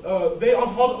 also, they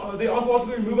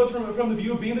ontologically remove us from the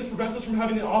view of being. This prevents us from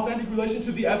having an authentic relation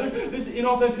to the other. This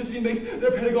inauthenticity makes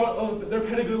their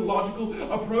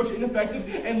pedagogical approach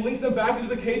ineffective and links them back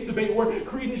into the case debate where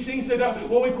Creed and Shing say that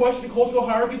when we question cultural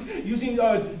hierarchies using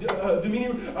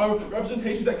demeaning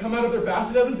representations that come out of their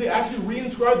Bassett evidence, they actually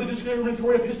reinscribe the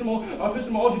discriminatory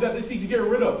epistemology that they seek to get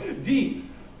rid of. D,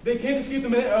 they can't escape the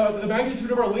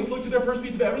magnitude of our link. Look to their first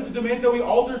piece of evidence. It demands that we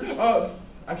alter,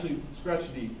 actually,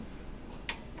 scratch D.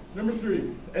 Number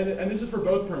 3, and this is for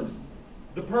both perms.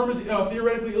 The perm is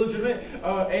theoretically illegitimate.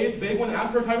 It's vague. When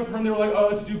asked for a type of perm, they were like,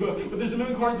 to do both. But there's a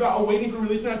million cards about awaiting for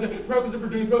releasement as a prerequisite for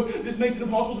doing both. This makes it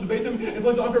impossible to debate them and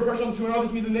places unfair pressure on the two and all.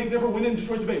 This means that they can never win and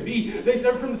destroys debate. B, they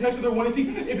sever from the text of their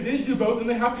 1AC. If it is to do both, then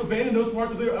they have to abandon those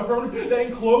parts of the affirmative that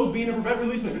enclose being and prevent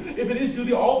releasement. If it is to do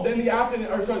the alt, then the act,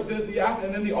 the act,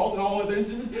 and then the alt in all other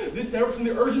instances, this severs from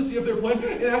the urgency of their plan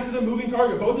and acts as a moving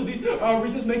target. Both of these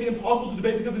reasons make it impossible to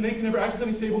debate because the name can never access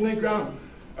any stable name ground.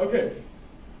 Okay.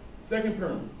 Second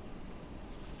perm.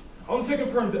 On the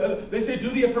second perm, they say do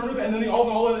the affirmative and then the alt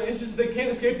in all other instances. They can't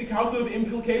escape the calculative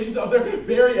implications of their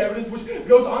very evidence, which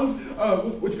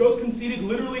goes conceded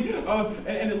literally,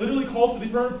 and it literally calls for the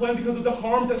affirmative plan because of the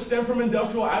harms that stem from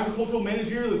industrial agricultural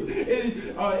managerialism.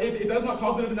 If that's not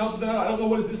cost-benefit analysis, then I don't know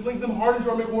what is. This links them hard into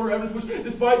our McWhorter evidence, which,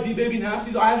 despite D-baby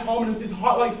nasties, ad hominems, is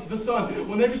hot like the sun.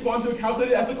 When they respond to a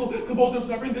calculated ethical compulsion of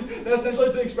suffering, that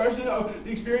essentializes the expression of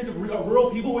the experience of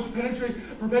rural people, which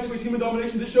perpetuates human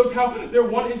domination. This shows how their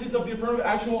one instance of the affirmative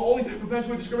action will only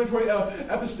perpetuate discriminatory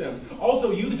epistemes.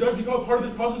 Also, you, the judge, become a part of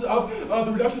the process of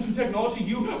the reduction to technology.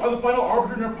 You are the final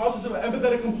arbiter in a process of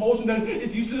empathetic compulsion that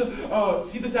is used to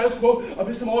see the status quo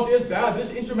epistemology as bad.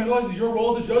 This instrumentalizes your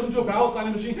role as the judge into a ballot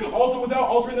signing machine. Also, without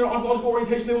altering their ontological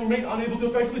orientation, they will remain unable to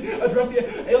effectively address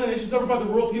the alienation suffered by the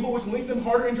rural people, which links them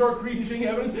harder into our Creed and Shing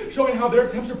evidence, showing how their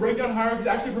attempts to break down hierarchies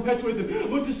actually perpetuate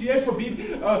them. Look to CX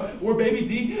where Baby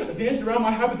D danced around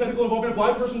my hypothetical involving a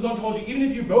black person's ontology. Even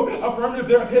if you vote affirmative,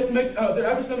 their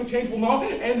epistemic change will not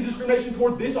end the discrimination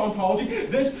toward this ontology.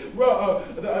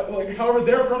 However,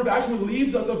 their affirmative action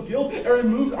relieves us of guilt and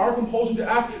removes our compulsion to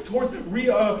act towards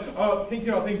thinking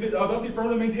about things. Thus, the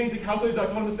affirmative maintains a calculated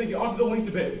dichotomous thinking. Onto the link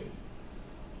debate.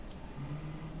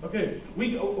 Okay,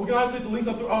 we can isolate the links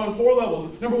on 4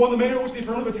 levels. Number 1, the manner in which the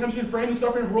affirmative attempts to frame the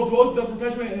suffering of rural dwellers, thus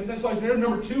perpetuating an essentialized narrative.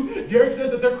 Number 2, Derek says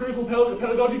that their critical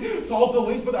pedagogy solves the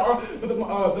links, but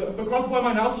cross-apply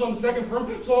my analysis on the second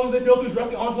term, so long as they fail to address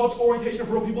the ontological orientation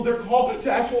of rural people, their call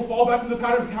to actual fallback from the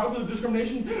pattern of calculative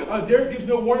discrimination. Derek gives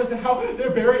no warning as to how their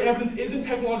very evidence isn't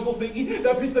technological thinking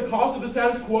that pits the cost of the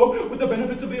status quo with the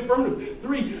benefits of the affirmative.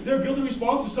 3, their guilty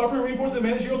response to suffering reinforces the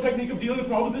managerial technique of dealing with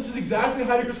problems. This is exactly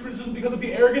Heidegger's criticism because of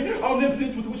the arrogant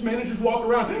omnipotence with which managers walk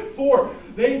around. 4,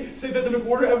 they say that the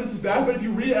McWhorter evidence is bad, but if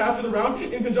you read it after the round,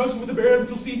 in conjunction with the Barry evidence,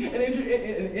 you'll see an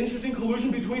interesting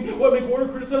collusion between what McWhorter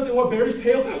criticizes and what Barry's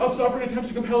tale of suffering attempts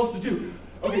to compel us to do.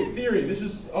 Okay, theory. This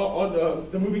is on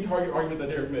the moving target argument that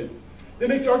Derek made. They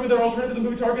make the argument that our alternative is a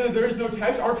moving target and that there is no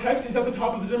text. Our text is at the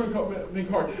top of the Zimmerman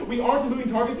card. We aren't a moving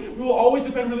target. We will always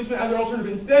defend releasement as our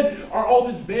alternative. Instead, our alt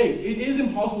is vague. It is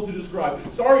impossible to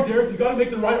describe. Sorry, Derek, you got to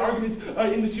make the right arguments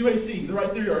in the 2AC, the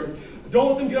right theory arguments. Don't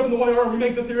let them get up in the 1AR and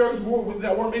remake the theory arguments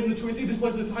that weren't made in the 2AC. This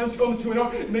places the time scale in the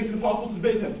 2AR. It makes it impossible to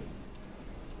debate them.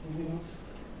 Anything else?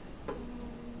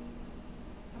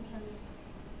 I'm trying to.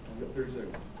 I've got 30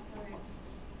 seconds. All right.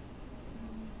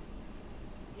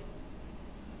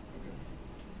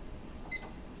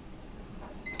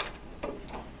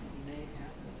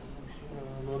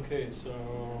 Okay, so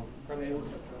I've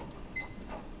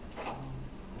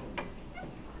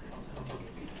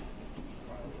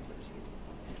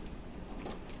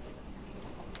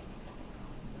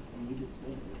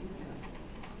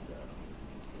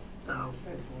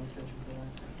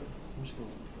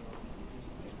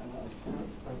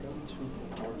gotten 2 full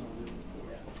boards on it.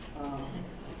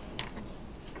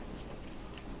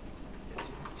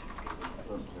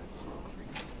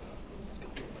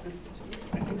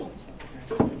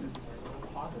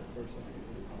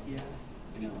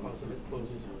 It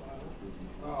closes the file.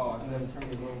 Oh, and then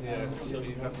Yeah, so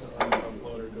you have to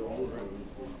upload or go over it.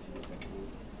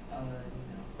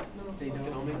 They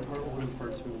don't. I'll make part 1 and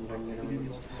part 2 and then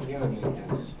so yeah, I mean,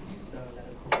 yes. So